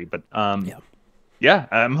Katanagatari, but Yeah,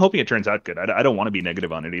 I'm hoping it turns out good. I don't want to be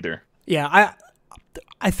negative on it either. Yeah,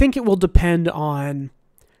 I think it will depend on.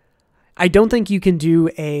 I don't think you can do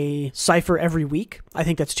a Cipher every week. I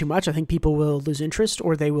think that's too much. I think people will lose interest,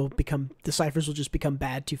 or the Ciphers will just become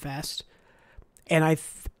bad too fast. And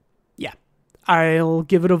yeah, I'll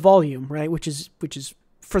give it a volume, right? Which is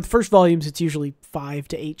for the first volumes, it's usually 5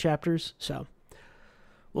 to 8 chapters. So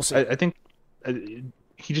we'll see. I think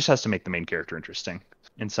he just has to make the main character interesting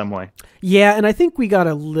in some way. Yeah, and I think we got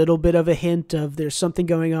a little bit of a hint of there's something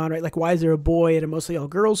going on, right? Like, why is there a boy at a mostly all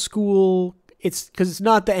girls school? It's because it's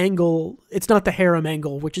not the harem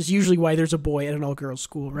angle, which is usually why there's a boy at an all girls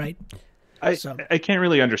school, right? I can't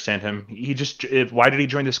really understand him. Why did he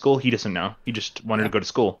join the school? He doesn't know. He just wanted to go to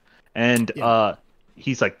school, and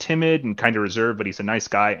he's like timid and kind of reserved, but he's a nice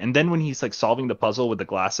guy. And then when he's like solving the puzzle with the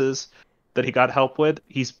glasses that he got help with,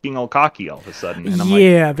 he's being all cocky all of a sudden. And I'm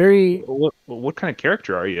like, very. What kind of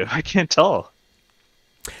character are you? I can't tell.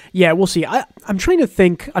 Yeah, we'll see. I'm trying to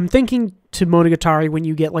think. I'm thinking to Monogatari when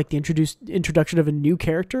you get like the introduction of a new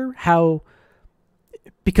character,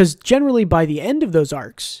 because generally by the end of those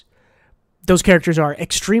arcs, those characters are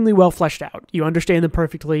extremely well fleshed out. You understand them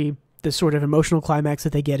perfectly. The sort of emotional climax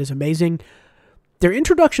that they get is amazing. Their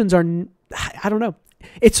introductions are, I don't know.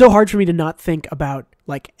 It's so hard for me to not think about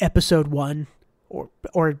like episode 1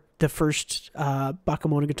 or the first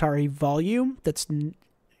Bakemonogatari volume. That's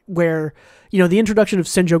where, the introduction of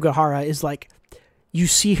Senjo Gahara is like, you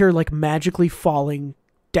see her like magically falling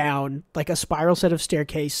down like a spiral set of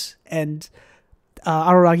staircase, and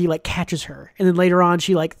Araragi like catches her, and then later on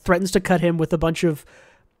she like threatens to cut him with a bunch of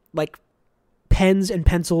like pens and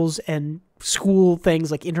pencils and school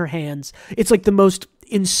things like in her hands. It's like the most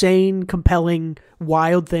insane, compelling,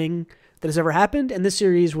 wild thing that has ever happened, and this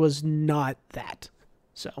series was not that.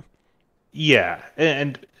 So yeah,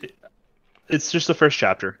 and it's just the first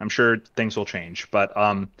chapter. I'm sure things will change, but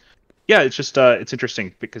yeah, it's just it's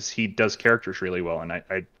interesting because he does characters really well, and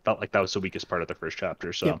I felt like that was the weakest part of the first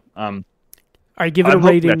chapter. So all right, give it a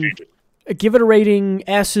rating. Give it a rating.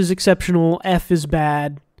 S is exceptional. F is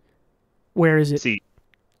bad. Where is it? C.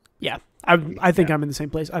 Yeah, I think I'm in the same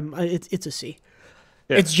place. It's a C.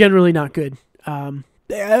 Yeah. It's generally not good.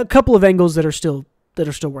 A couple of angles that are still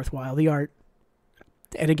worthwhile. The art,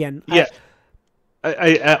 and again, yeah.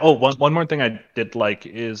 One more thing I did like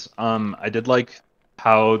is I did like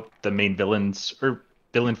how the main villain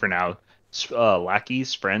for now,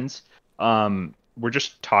 lackeys, friends, were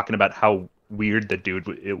just talking about how weird the dude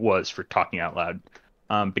it was for talking out loud,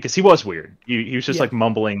 because he was weird. He was just like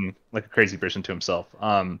mumbling like a crazy person to himself.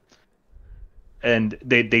 And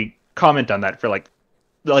they comment on that for like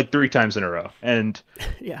 3 times in a row, and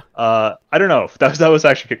yeah, I don't know, that was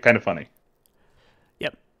actually kind of funny.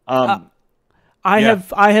 Yep. I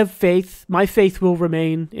have faith. My faith will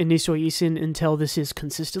remain in Nisoi Isin until this is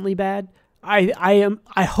consistently bad. I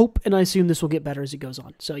hope and I assume this will get better as it goes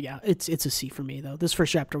on. So yeah, it's a C for me though. This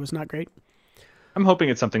first chapter was not great. I'm hoping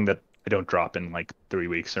it's something that I don't drop in like 3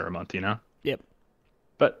 weeks or a month, Yep.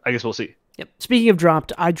 But I guess we'll see. Yep. Speaking of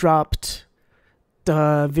dropped, I dropped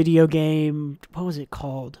the video game. What was it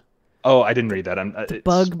called? Oh, I didn't read that.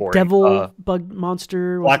 Bug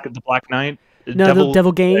monster. The Black Knight. No, the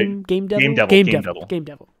Devil Game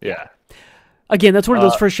Devil. Yeah. Again, that's one of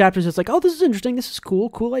those first chapters. It's like, oh, this is interesting. This is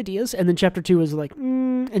cool ideas. And then chapter 2 is like,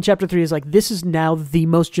 and chapter 3 is like, this is now the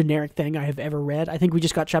most generic thing I have ever read. I think we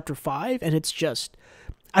just got chapter 5, and it's just,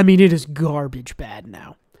 it is garbage bad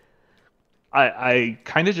now. I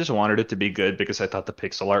kind of just wanted it to be good because I thought the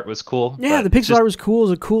pixel art was cool. Yeah, the pixel art was cool. It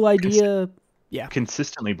was a cool idea. Yeah.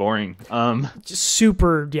 Consistently boring. Just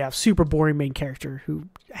super boring main character who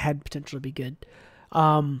had potential to be good.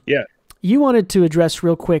 Yeah. You wanted to address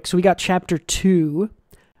real quick, so we got chapter 2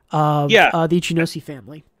 of the Ichinoshi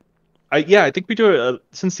family. I think we do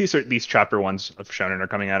since these chapter 1s of Shonen are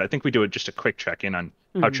coming out, I think we do just a quick check-in on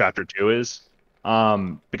how chapter 2 is.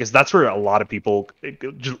 Because that's where a lot of people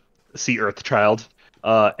see Earthchild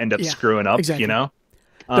end up screwing up, exactly.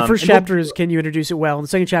 The first chapter is, can you introduce it well? And the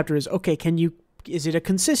second chapter is, okay, is it a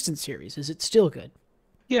consistent series? Is it still good?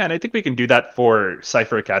 Yeah, and I think we can do that for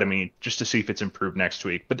Cipher Academy just to see if it's improved next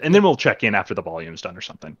week. And then we'll check in after the volume's done or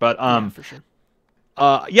something. But for sure.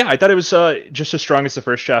 I thought it was just as strong as the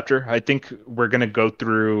first chapter. I think we're gonna go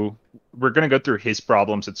through his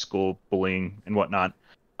problems at school, bullying and whatnot,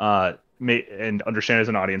 and understand as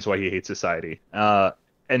an audience why he hates society.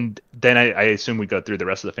 And then I assume we go through the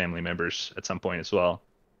rest of the family members at some point as well.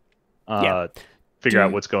 Figure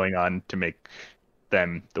out what's going on to make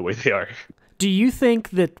them the way they are. Do you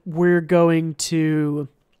think that we're going to,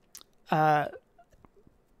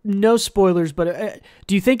 no spoilers, but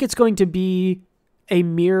do you think it's going to be a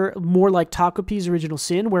mirror, more like Takopi's Original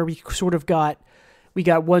Sin, where we sort of got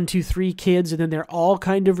 1, 2, 3 kids, and then they're all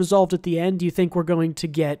kind of resolved at the end? Do you think we're going to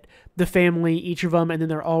get the family, each of them, and then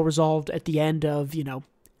they're all resolved at the end of,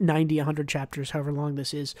 90, 100 chapters, however long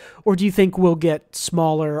this is? Or do you think we'll get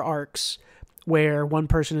smaller arcs where one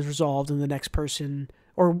person is resolved and the next person,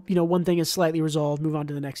 or, one thing is slightly resolved, move on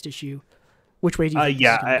to the next issue? Which way do you think this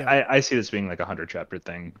is going to go? I see this being like a 100-chapter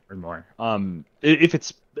thing or more. If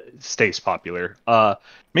it stays popular.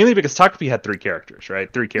 Mainly because Takapi had 3 characters,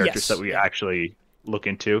 right? 3 characters that we actually look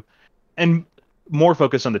into, and more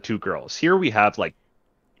focus on the 2 girls. Here we have like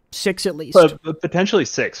 6 at least, potentially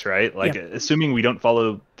 6, right? Like assuming we don't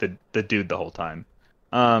follow the dude the whole time.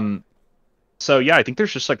 So yeah, I think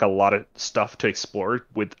there's just like a lot of stuff to explore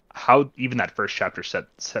with how even that first chapter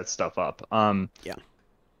sets stuff up.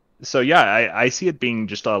 So yeah, I see it being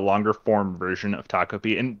just a longer form version of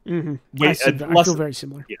Takopi, and I feel very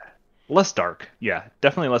similar. Yeah, less dark. Yeah,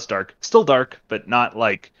 definitely less dark. Still dark, but not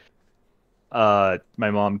like my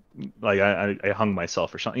mom, like I hung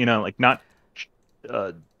myself or something. Like not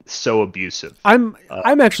so abusive. I'm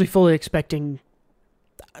actually fully expecting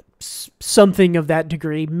something of that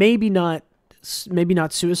degree. Maybe not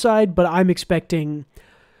suicide, but I'm expecting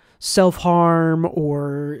self-harm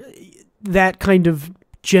or that kind of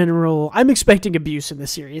general. I'm expecting abuse in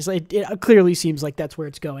this series. It clearly seems like that's where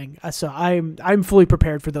it's going. So I'm fully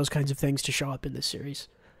prepared for those kinds of things to show up in this series.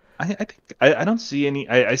 I think I don't see any.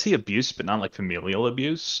 I see abuse, but not like familial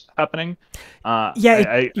abuse happening.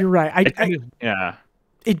 You're right. Yeah.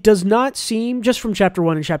 It does not seem, just from chapter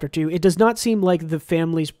 1 and chapter 2, it does not seem like the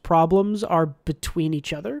family's problems are between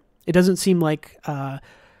each other. It doesn't seem like,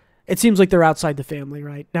 it seems like they're outside the family,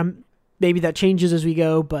 right? Now, maybe that changes as we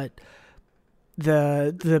go, but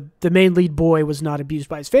the main lead boy was not abused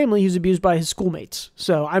by his family, he was abused by his schoolmates.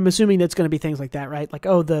 So I'm assuming that's going to be things like that, right? Like,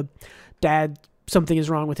 oh, the dad, something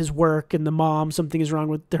is wrong with his work, and the mom, something is wrong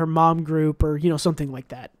with her mom group, or, something like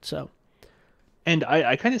that. So, and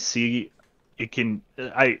I kind of see it can.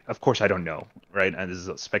 Of course I don't know, right? And this is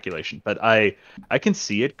a speculation, but I can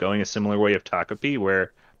see it going a similar way of Takapi,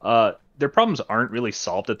 where their problems aren't really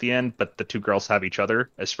solved at the end, but the 2 girls have each other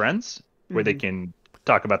as friends, where they can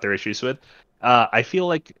talk about their issues with. I feel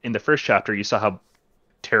like in the first chapter, you saw how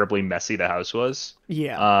terribly messy the house was.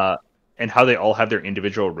 Yeah. And how they all have their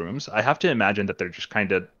individual rooms. I have to imagine that they're just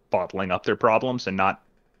kind of bottling up their problems and not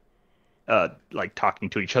like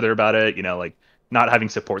talking to each other about it, like not having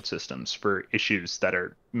support systems for issues that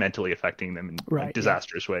are mentally affecting them in like,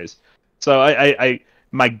 disastrous ways. So I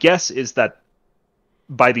my guess is that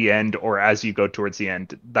by the end, or as you go towards the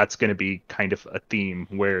end, that's going to be kind of a theme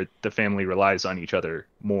where the family relies on each other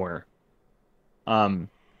more. And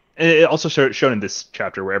it also shown in this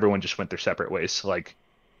chapter where everyone just went their separate ways. Like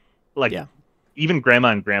even grandma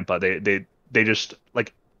and grandpa, they just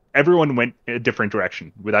like everyone went a different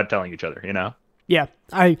direction without telling each other, Yeah,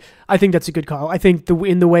 I think that's a good call. I think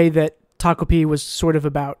in the way that Takopi was sort of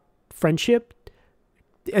about friendship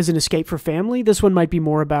as an escape for family, this one might be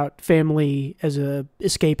more about family as a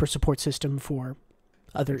escape or support system for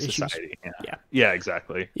other Society, issues. Yeah,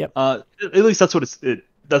 exactly. Yep. At least that's what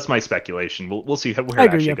that's my speculation. We'll see where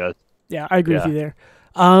it actually goes. Yeah, I agree with you there.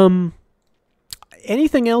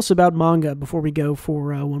 Anything else about manga before we go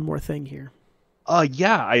for one more thing here?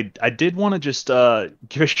 Yeah, I did want to just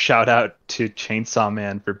give a shout out to Chainsaw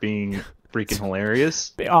Man for being freaking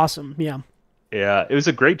hilarious. Awesome, yeah. Yeah, it was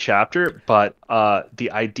a great chapter, but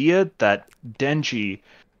the idea that Denji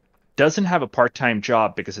doesn't have a part-time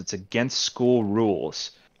job because it's against school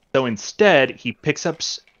rules. So instead, he picks up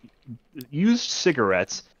used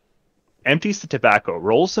cigarettes, empties the tobacco,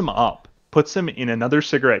 rolls them up, puts them in another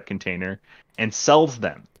cigarette container, and sells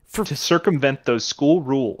them to circumvent those school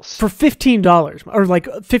rules for $15 or like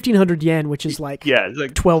 1,500 yen, which is like it's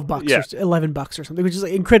like $12 or $11 or something, which is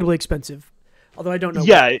like incredibly expensive. Although I don't know.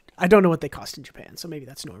 I don't know what they cost in Japan, so maybe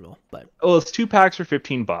that's normal. But it's 2 packs for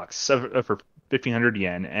 $15 for 1,500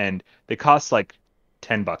 yen, and they cost like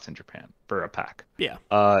 $10 in Japan for a pack. Yeah.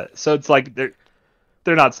 So it's like they're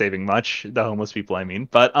not saving much, the homeless people, I mean.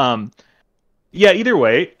 But yeah, either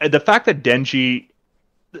way, the fact that Denji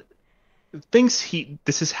thinks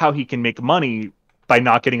this is how he can make money by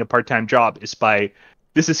not getting a part-time job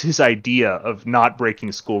this is his idea of not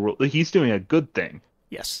breaking school rules. He's doing a good thing.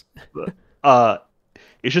 Yes.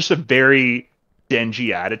 It's just a very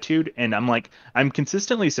Denji attitude, and I'm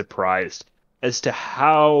consistently surprised as to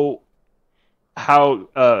how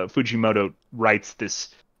Fujimoto writes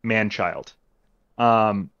this man-child.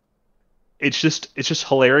 It's just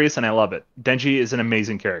hilarious, and I love it. Denji is an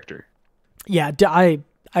amazing character. Yeah,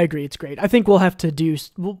 I agree. It's great. I think we'll have to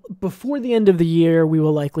before the end of the year, we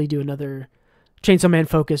will likely do another Chainsaw Man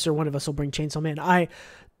focus, or one of us will bring Chainsaw Man.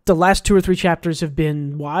 The last 2 or 3 chapters have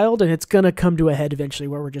been wild, and it's gonna come to a head eventually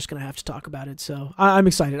where we're just gonna have to talk about it. So I'm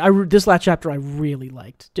excited. This last chapter I really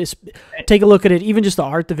liked. Just take a look at it. Even just the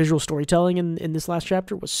art, the visual storytelling in this last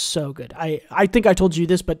chapter was so good. I think I told you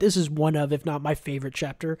this, but this is one of, if not my favorite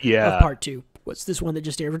chapter of part 2. What's this one that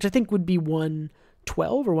just aired, which I think would be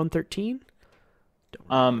 112 or 113.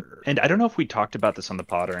 And I don't know if we talked about this on the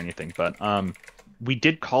pod or anything, but we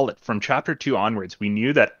did call it from chapter 2 onwards. We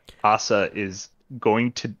knew that Asa is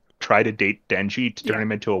going to try to date Denji to turn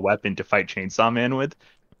him into a weapon to fight Chainsaw Man with,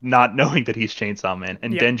 not knowing that he's Chainsaw Man.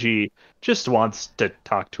 And Denji just wants to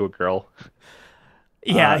talk to a girl.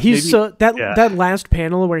 Yeah, that last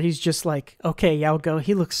panel where he's just like, okay, yeah, I'll go.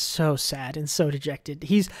 He looks so sad and so dejected.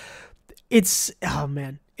 Oh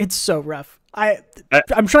man, it's so rough.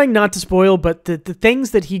 I'm trying not to spoil, but the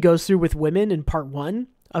things that he goes through with women in part 1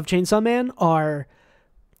 of Chainsaw Man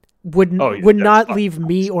would not leave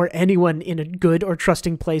me or anyone in a good or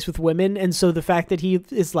trusting place with women. And so the fact that he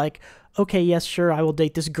is like, okay, yes, sure, I will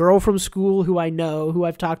date this girl from school who I know, who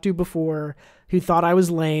I've talked to before, who thought I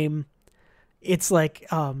was lame. It's like,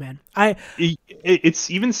 oh man,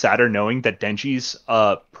 it's even sadder knowing that Denji's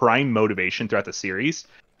prime motivation throughout the series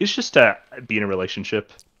is just to be in a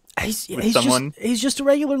relationship with someone. He's just a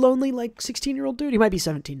regular lonely, like 16-year-old dude. He might be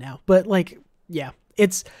 17 now, but like, yeah,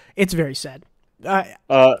 it's very sad.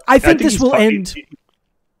 I think this will end.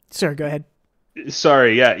 Sorry, go ahead.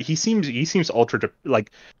 Sorry, yeah, he seems ultra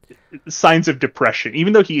like signs of depression.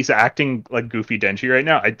 Even though he's acting like goofy Denji right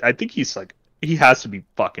now, I think he's like, he has to be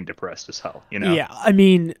fucking depressed as hell, you know? Yeah, I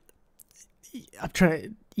mean, I'm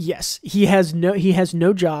trying. Yes, he has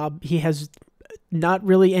no job. He has not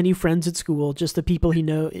really any friends at school. Just the people he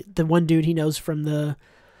know. The one dude he knows from the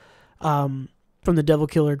Devil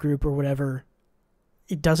Killer group or whatever.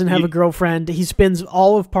 He doesn't have a girlfriend. He spends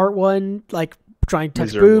all of part 1 like trying to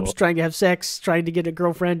touch boobs, trying to have sex, trying to get a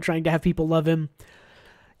girlfriend, trying to have people love him.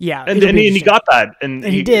 Yeah, and he got that, and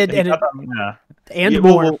he did, and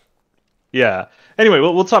more. Yeah. Anyway,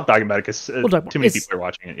 we'll stop talking about it because too many people are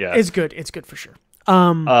watching it. Yeah, it's good. It's good for sure.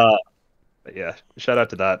 Yeah. Shout out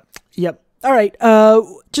to that. Yep. All right.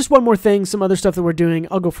 Just one more thing. Some other stuff that we're doing.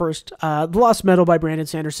 I'll go first. The Lost Metal by Brandon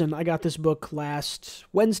Sanderson. I got this book last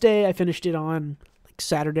Wednesday. I finished it on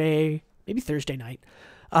Saturday, maybe Thursday night.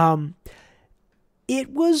 It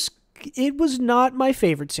was not my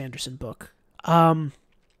favorite Sanderson book.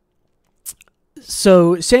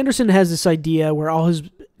 So Sanderson has this idea where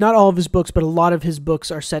not all of his books, but a lot of his books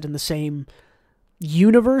are set in the same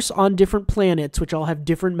universe on different planets, which all have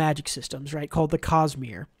different magic systems, right? Called the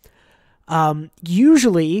Cosmere.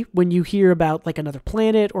 Usually when you hear about like another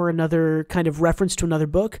planet or another kind of reference to another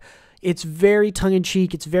book, it's very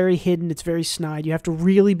tongue-in-cheek, it's very hidden, it's very snide. You have to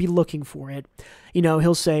really be looking for it. You know,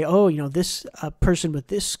 he'll say, oh, you know, this person with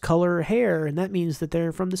this color hair, and that means that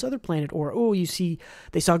they're from this other planet. Or, oh,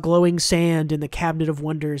 they saw glowing sand in the Cabinet of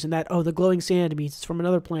Wonders, and the glowing sand means it's from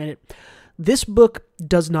another planet. This book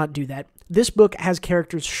does not do that. This book has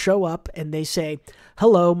characters show up, and they say,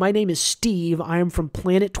 hello, my name is Steve. I am from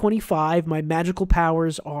Planet 25. My magical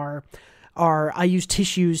powers are I use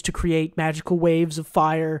tissues to create magical waves of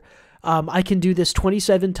fire. I can do this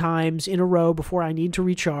 27 times in a row before I need to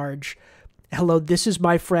recharge. Hello, this is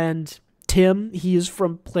my friend Tim. He is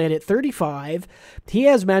from Planet 35. He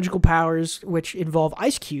has magical powers which involve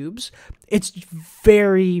ice cubes. It's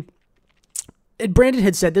very... Brandon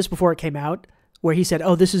had said this before it came out, where he said,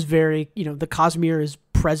 oh, this is very, the Cosmere is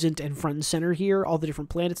present and front and center here, all the different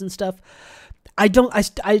planets and stuff. I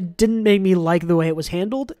didn't make me like the way it was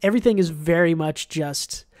handled. Everything is very much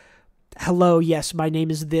just... hello, yes, my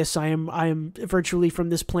name is this. I am virtually from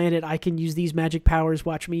this planet. I can use these magic powers.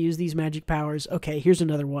 Watch me use these magic powers. Okay, here's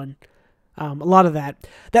another one. A lot of that.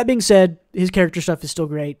 That being said, his character stuff is still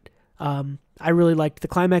great. I really liked the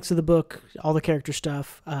climax of the book, all the character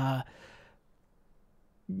stuff.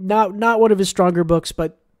 Not one of his stronger books,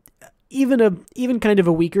 but even kind of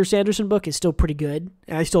a weaker Sanderson book is still pretty good,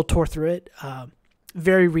 and I still tore through it.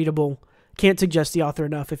 Very readable. Can't suggest the author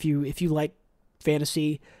enough if you like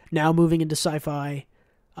fantasy. Now moving into sci-fi,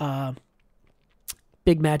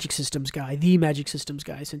 big magic systems guy, the magic systems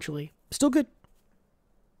guy, essentially. Still good.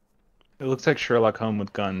 It looks like Sherlock Holmes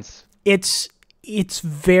with guns. It's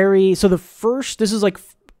very... So this is like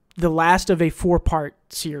the last of a 4-part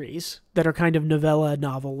series that are kind of novella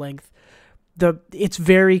novel length. It's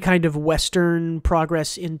very kind of Western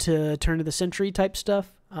progress into turn of the century type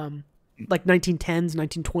stuff, like 1910s,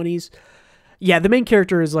 1920s. Yeah, the main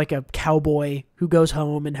character is like a cowboy who goes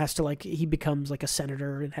home and has to he becomes like a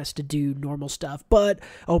senator and has to do normal stuff. But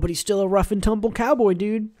he's still a rough and tumble cowboy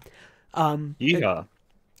dude. Yeah.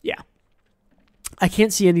 Yeah. I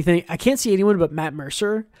can't see anything. I can't see anyone but Matt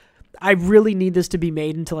Mercer. I really need this to be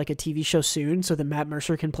made into like a TV show soon, so that Matt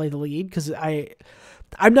Mercer can play the lead. Because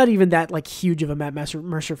I'm not even that like huge of a Matt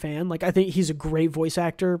Mercer fan. Like I think he's a great voice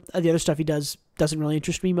actor. The other stuff he does doesn't really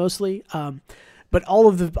interest me mostly. But all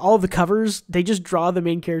of the covers, they just draw the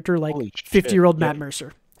main character like 50-year-old Matt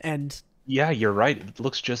Mercer. And yeah, you're right. It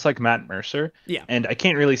looks just like Matt Mercer. Yeah. And I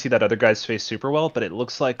can't really see that other guy's face super well, but it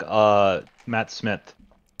looks like Matt Smith.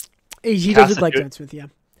 He does look like Matt Smith, yeah.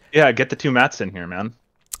 Yeah, get the two Matts in here, man.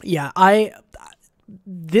 Yeah,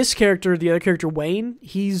 this character, the other character, Wayne,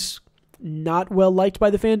 he's not well liked by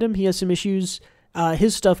the fandom. He has some issues.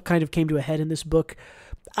 His stuff kind of came to a head in this book.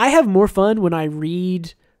 I have more fun when I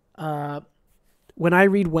read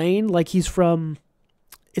Wayne like he's from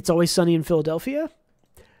It's Always Sunny in Philadelphia.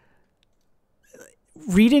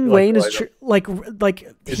 Reading Wayne is like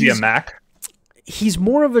is he a Mac? He's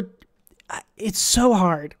more of a. It's so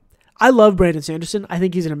hard. I love Brandon Sanderson. I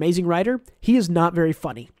think he's an amazing writer. He is not very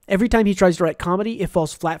funny. Every time he tries to write comedy, it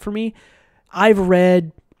falls flat for me. I've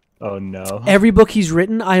read every book he's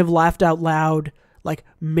written. I have laughed out loud like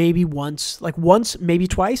maybe once, maybe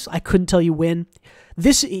twice. I couldn't tell you when.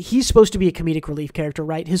 He's supposed to be a comedic relief character,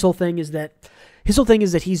 right? His whole thing is that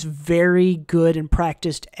he's very good and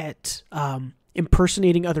practiced at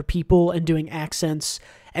impersonating other people and doing accents.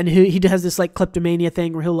 And he has this like kleptomania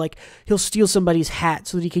thing where he'll steal somebody's hat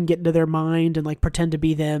so that he can get into their mind and like pretend to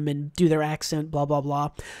be them and do their accent, blah, blah,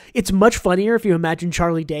 blah. It's much funnier if you imagine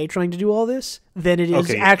Charlie Day trying to do all this than it is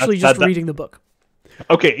reading the book.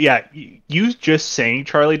 Okay, yeah. You just saying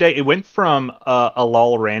Charlie Day, it went from a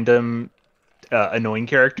lol random annoying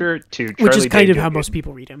character to Charlie Day. Which is kind of how most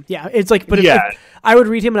people read him. Yeah, it's like, but if I would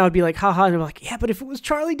read him and I would be like, haha, and I'm like, yeah, but if it was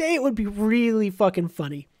Charlie Day, it would be really fucking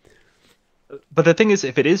funny. But the thing is,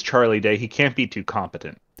 if it is Charlie Day, he can't be too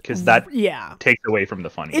competent because that takes away from the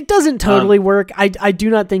funny. It doesn't totally work. I do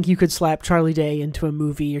not think you could slap Charlie Day into a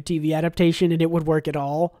movie or TV adaptation and it would work at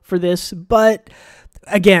all for this. But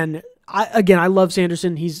again, I love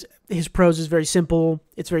Sanderson. His prose is very simple.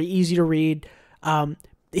 It's very easy to read.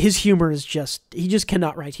 His humor is he just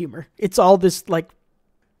cannot write humor. It's all this like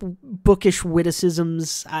bookish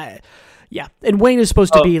witticisms. Yeah, and Wayne is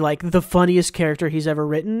supposed to be like the funniest character he's ever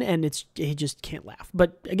written, and he just can't laugh.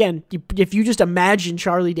 But again, if you just imagine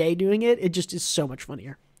Charlie Day doing it, it just is so much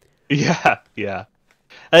funnier. Yeah.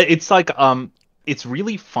 It's like it's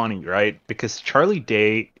really funny, right? Because Charlie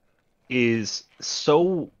Day is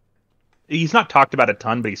he's not talked about a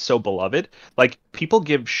ton, but he's so beloved. Like people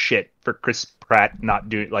give shit for Chris Pratt not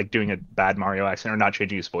doing a bad Mario accent or not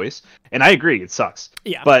changing his voice, and I agree, it sucks.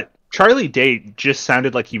 Yeah, but Charlie Day just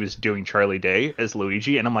sounded like he was doing Charlie Day as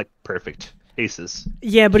Luigi, and I'm like, perfect. Aces.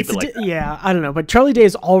 Yeah, but I don't know. But Charlie Day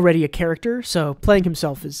is already a character, so playing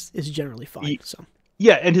himself is generally fine. So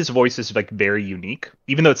yeah, and his voice is like very unique,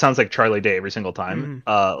 even though it sounds like Charlie Day every single time.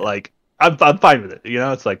 Like I'm fine with it. You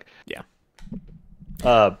know, it's like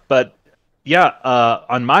but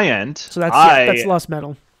on my end, so that's Lost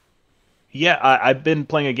Metal. Yeah, I've been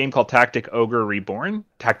playing a game called Tactics Ogre Reborn.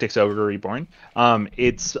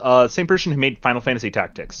 It's same person who made Final Fantasy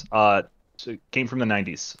Tactics. It's a game from the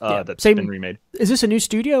 90s that's been remade. Is this a new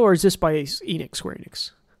studio or is this by Square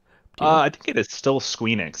Enix? I think it is still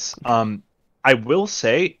Squeenix. I will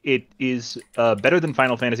say it is better than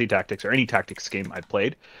Final Fantasy Tactics or any Tactics game I've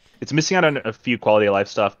played. It's missing out on a few quality of life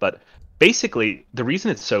stuff, but basically the reason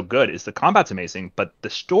it's so good is the combat's amazing, but the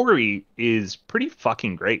story is pretty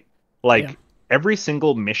fucking great. Like every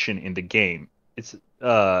single mission in the game, it's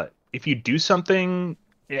if you do something,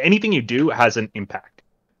 anything you do has an impact.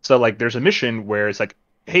 So like there's a mission where it's like,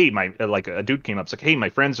 hey, a dude came up, it's like, hey, my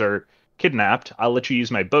friends are kidnapped. I'll let you use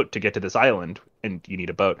my boat to get to this island, and you need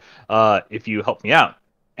a boat. If you help me out,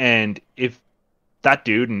 and if that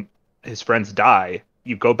dude and his friends die,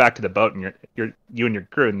 you go back to the boat and you and your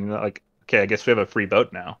crew, and you're like, okay, I guess we have a free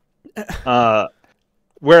boat now.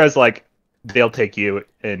 Whereas like they'll take you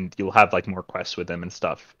and you'll have like more quests with them and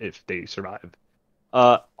stuff if they survive.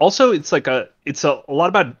 Also, it's like a lot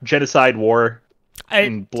about genocide, war,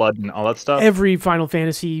 and blood and all that stuff. Every Final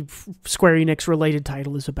Fantasy Square Enix related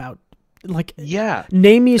title is about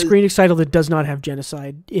name me a Square Enix title that does not have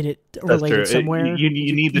genocide in it related somewhere. You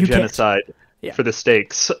need the genocide for the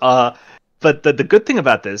stakes. But the good thing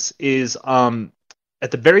about this is at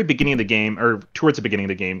the very beginning of the game, or towards the beginning of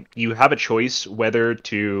the game, you have a choice whether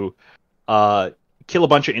to kill a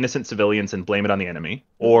bunch of innocent civilians and blame it on the enemy,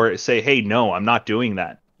 or say, hey, no, I'm not doing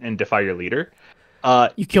that, and defy your leader.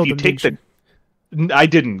 You killed them, I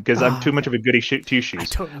didn't, because I'm too much of a goody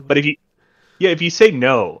two-shoes. But if you say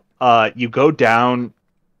no, you go down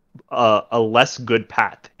a less good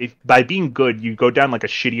path. If by being good you go down like a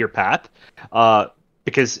shittier path,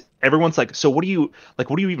 because everyone's like, so what are you like?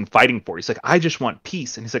 What are you even fighting for? He's like, I just want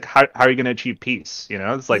peace, and he's like, how are you going to achieve peace? You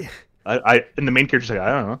know, it's like, Yeah. I and the main character's like,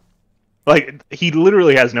 I don't know. Like he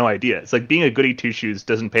literally has no idea. It's like being a goody two shoes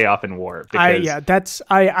doesn't pay off in war because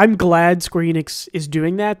I'm glad Square Enix is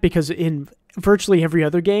doing that, because in virtually every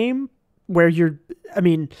other game where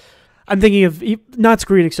I'm thinking of not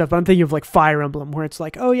Square Enix stuff, but I'm thinking of like Fire Emblem, where it's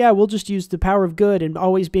like, oh yeah, we'll just use the power of good and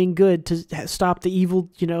always being good to stop the evil,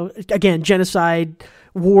 again, genocide,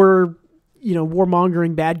 war,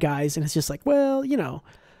 warmongering bad guys. And it's just like, well,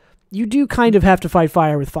 you do kind of have to fight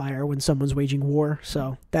fire with fire when someone's waging war.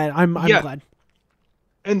 So that I'm glad.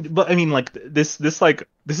 But I mean, like this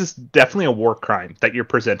is definitely a war crime that you're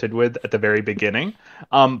presented with at the very beginning.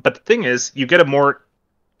 But the thing is, you get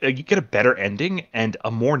a better ending and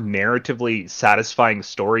a more narratively satisfying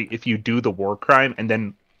story if you do the war crime and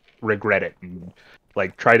then regret it and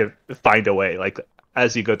like try to find a way. Like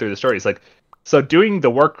as you go through the story, it's like, so doing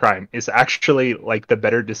the war crime is actually like the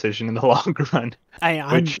better decision in the long run.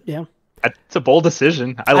 Yeah. It's a bold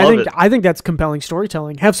decision. I think that's compelling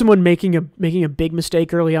storytelling. Have someone making a big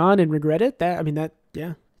mistake early on and regret it. That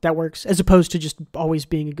works, as opposed to just always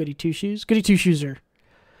being a goody two shoes. Goody two shoes are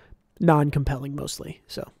non-compelling mostly.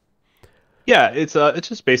 So yeah, it's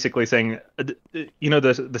just basically saying, the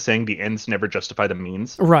saying, the ends never justify the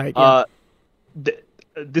means. Right. Yeah.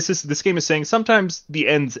 This game is saying sometimes the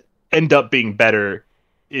ends end up being better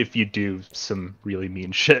if you do some really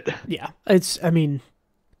mean shit. Yeah, we'll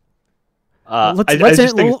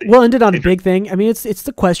end it on a big thing. I mean, it's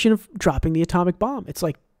the question of dropping the atomic bomb. It's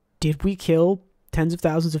like, did we kill tens of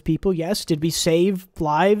thousands of people? Yes. Did we save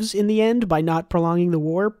lives in the end by not prolonging the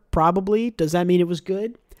war? Probably. Does that mean it was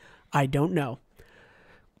good? I don't know.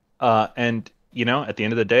 And at the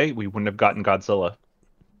end of the day, we wouldn't have gotten Godzilla.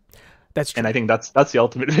 That's true. And I think that's the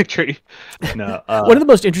ultimate victory. No, one of the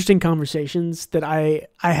most interesting conversations that I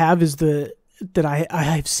have is that I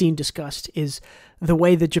have seen discussed is the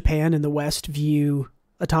way that Japan and the West view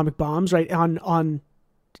atomic bombs. Right,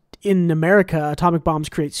 in America, atomic bombs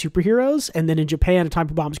create superheroes, and then in Japan,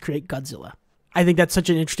 atomic bombs create Godzilla. I think that's such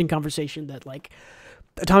an interesting conversation, that like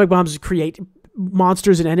atomic bombs create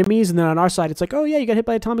monsters and enemies, and then on our side, it's like, oh yeah, you got hit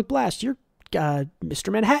by atomic blast, you're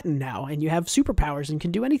Mr. Manhattan now, and you have superpowers and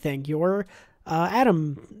can do anything. You're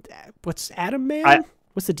Atom. What's Atom Man?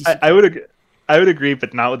 What's the DC? I would agree,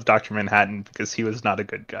 but not with Dr. Manhattan, because he was not a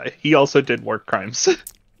good guy. He also did war crimes.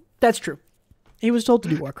 That's true. He was told to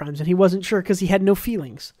do war crimes, and he wasn't sure because he had no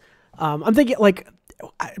feelings. I'm thinking, like,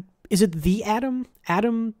 is it the Atom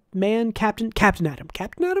Man, Captain Atom?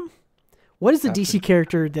 Captain Atom? What is the DC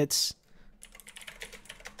character that's...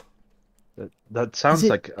 That sounds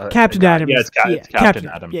like Captain Atom. Yeah, it's Captain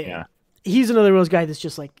Atom. Yeah. He's another one of those guys that's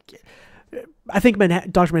just like, I think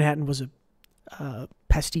Dr. Manhattan was a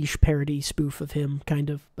pastiche parody spoof of him, kind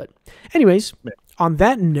of. But anyways, on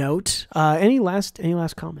that note, any last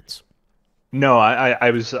comments? No,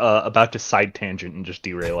 I was about to side tangent and just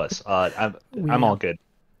derail us. I'm all good.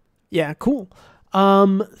 Yeah, cool.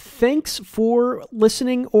 Thanks for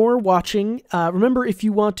listening or watching. Remember, if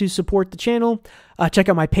you want to support the channel, check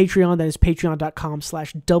out my Patreon. That is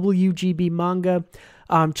patreon.com/WGBmanga.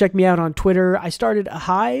 Check me out on Twitter. I started a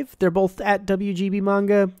Hive. They're both at WGB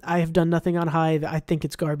Manga. I have done nothing on Hive. I think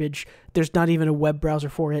it's garbage. There's not even a web browser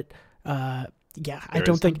for it. I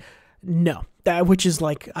don't think. No, which is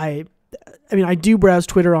like, I do browse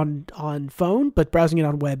Twitter on phone, but browsing it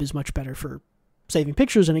on web is much better for saving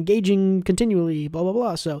pictures and engaging continually, blah, blah,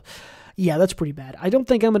 blah. So yeah, that's pretty bad. I don't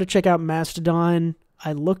think I'm going to check out Mastodon.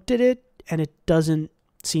 I looked at it and it doesn't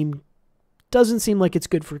seem like it's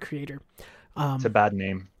good for a creator. It's a bad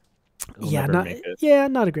name. Not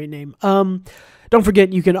a great name. Don't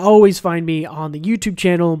forget, you can always find me on the YouTube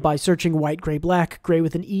channel by searching White Gray Black, gray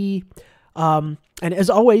with an E. And as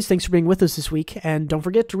always, thanks for being with us this week, and don't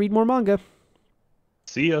forget to read more manga.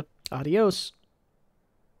 See ya. Adios.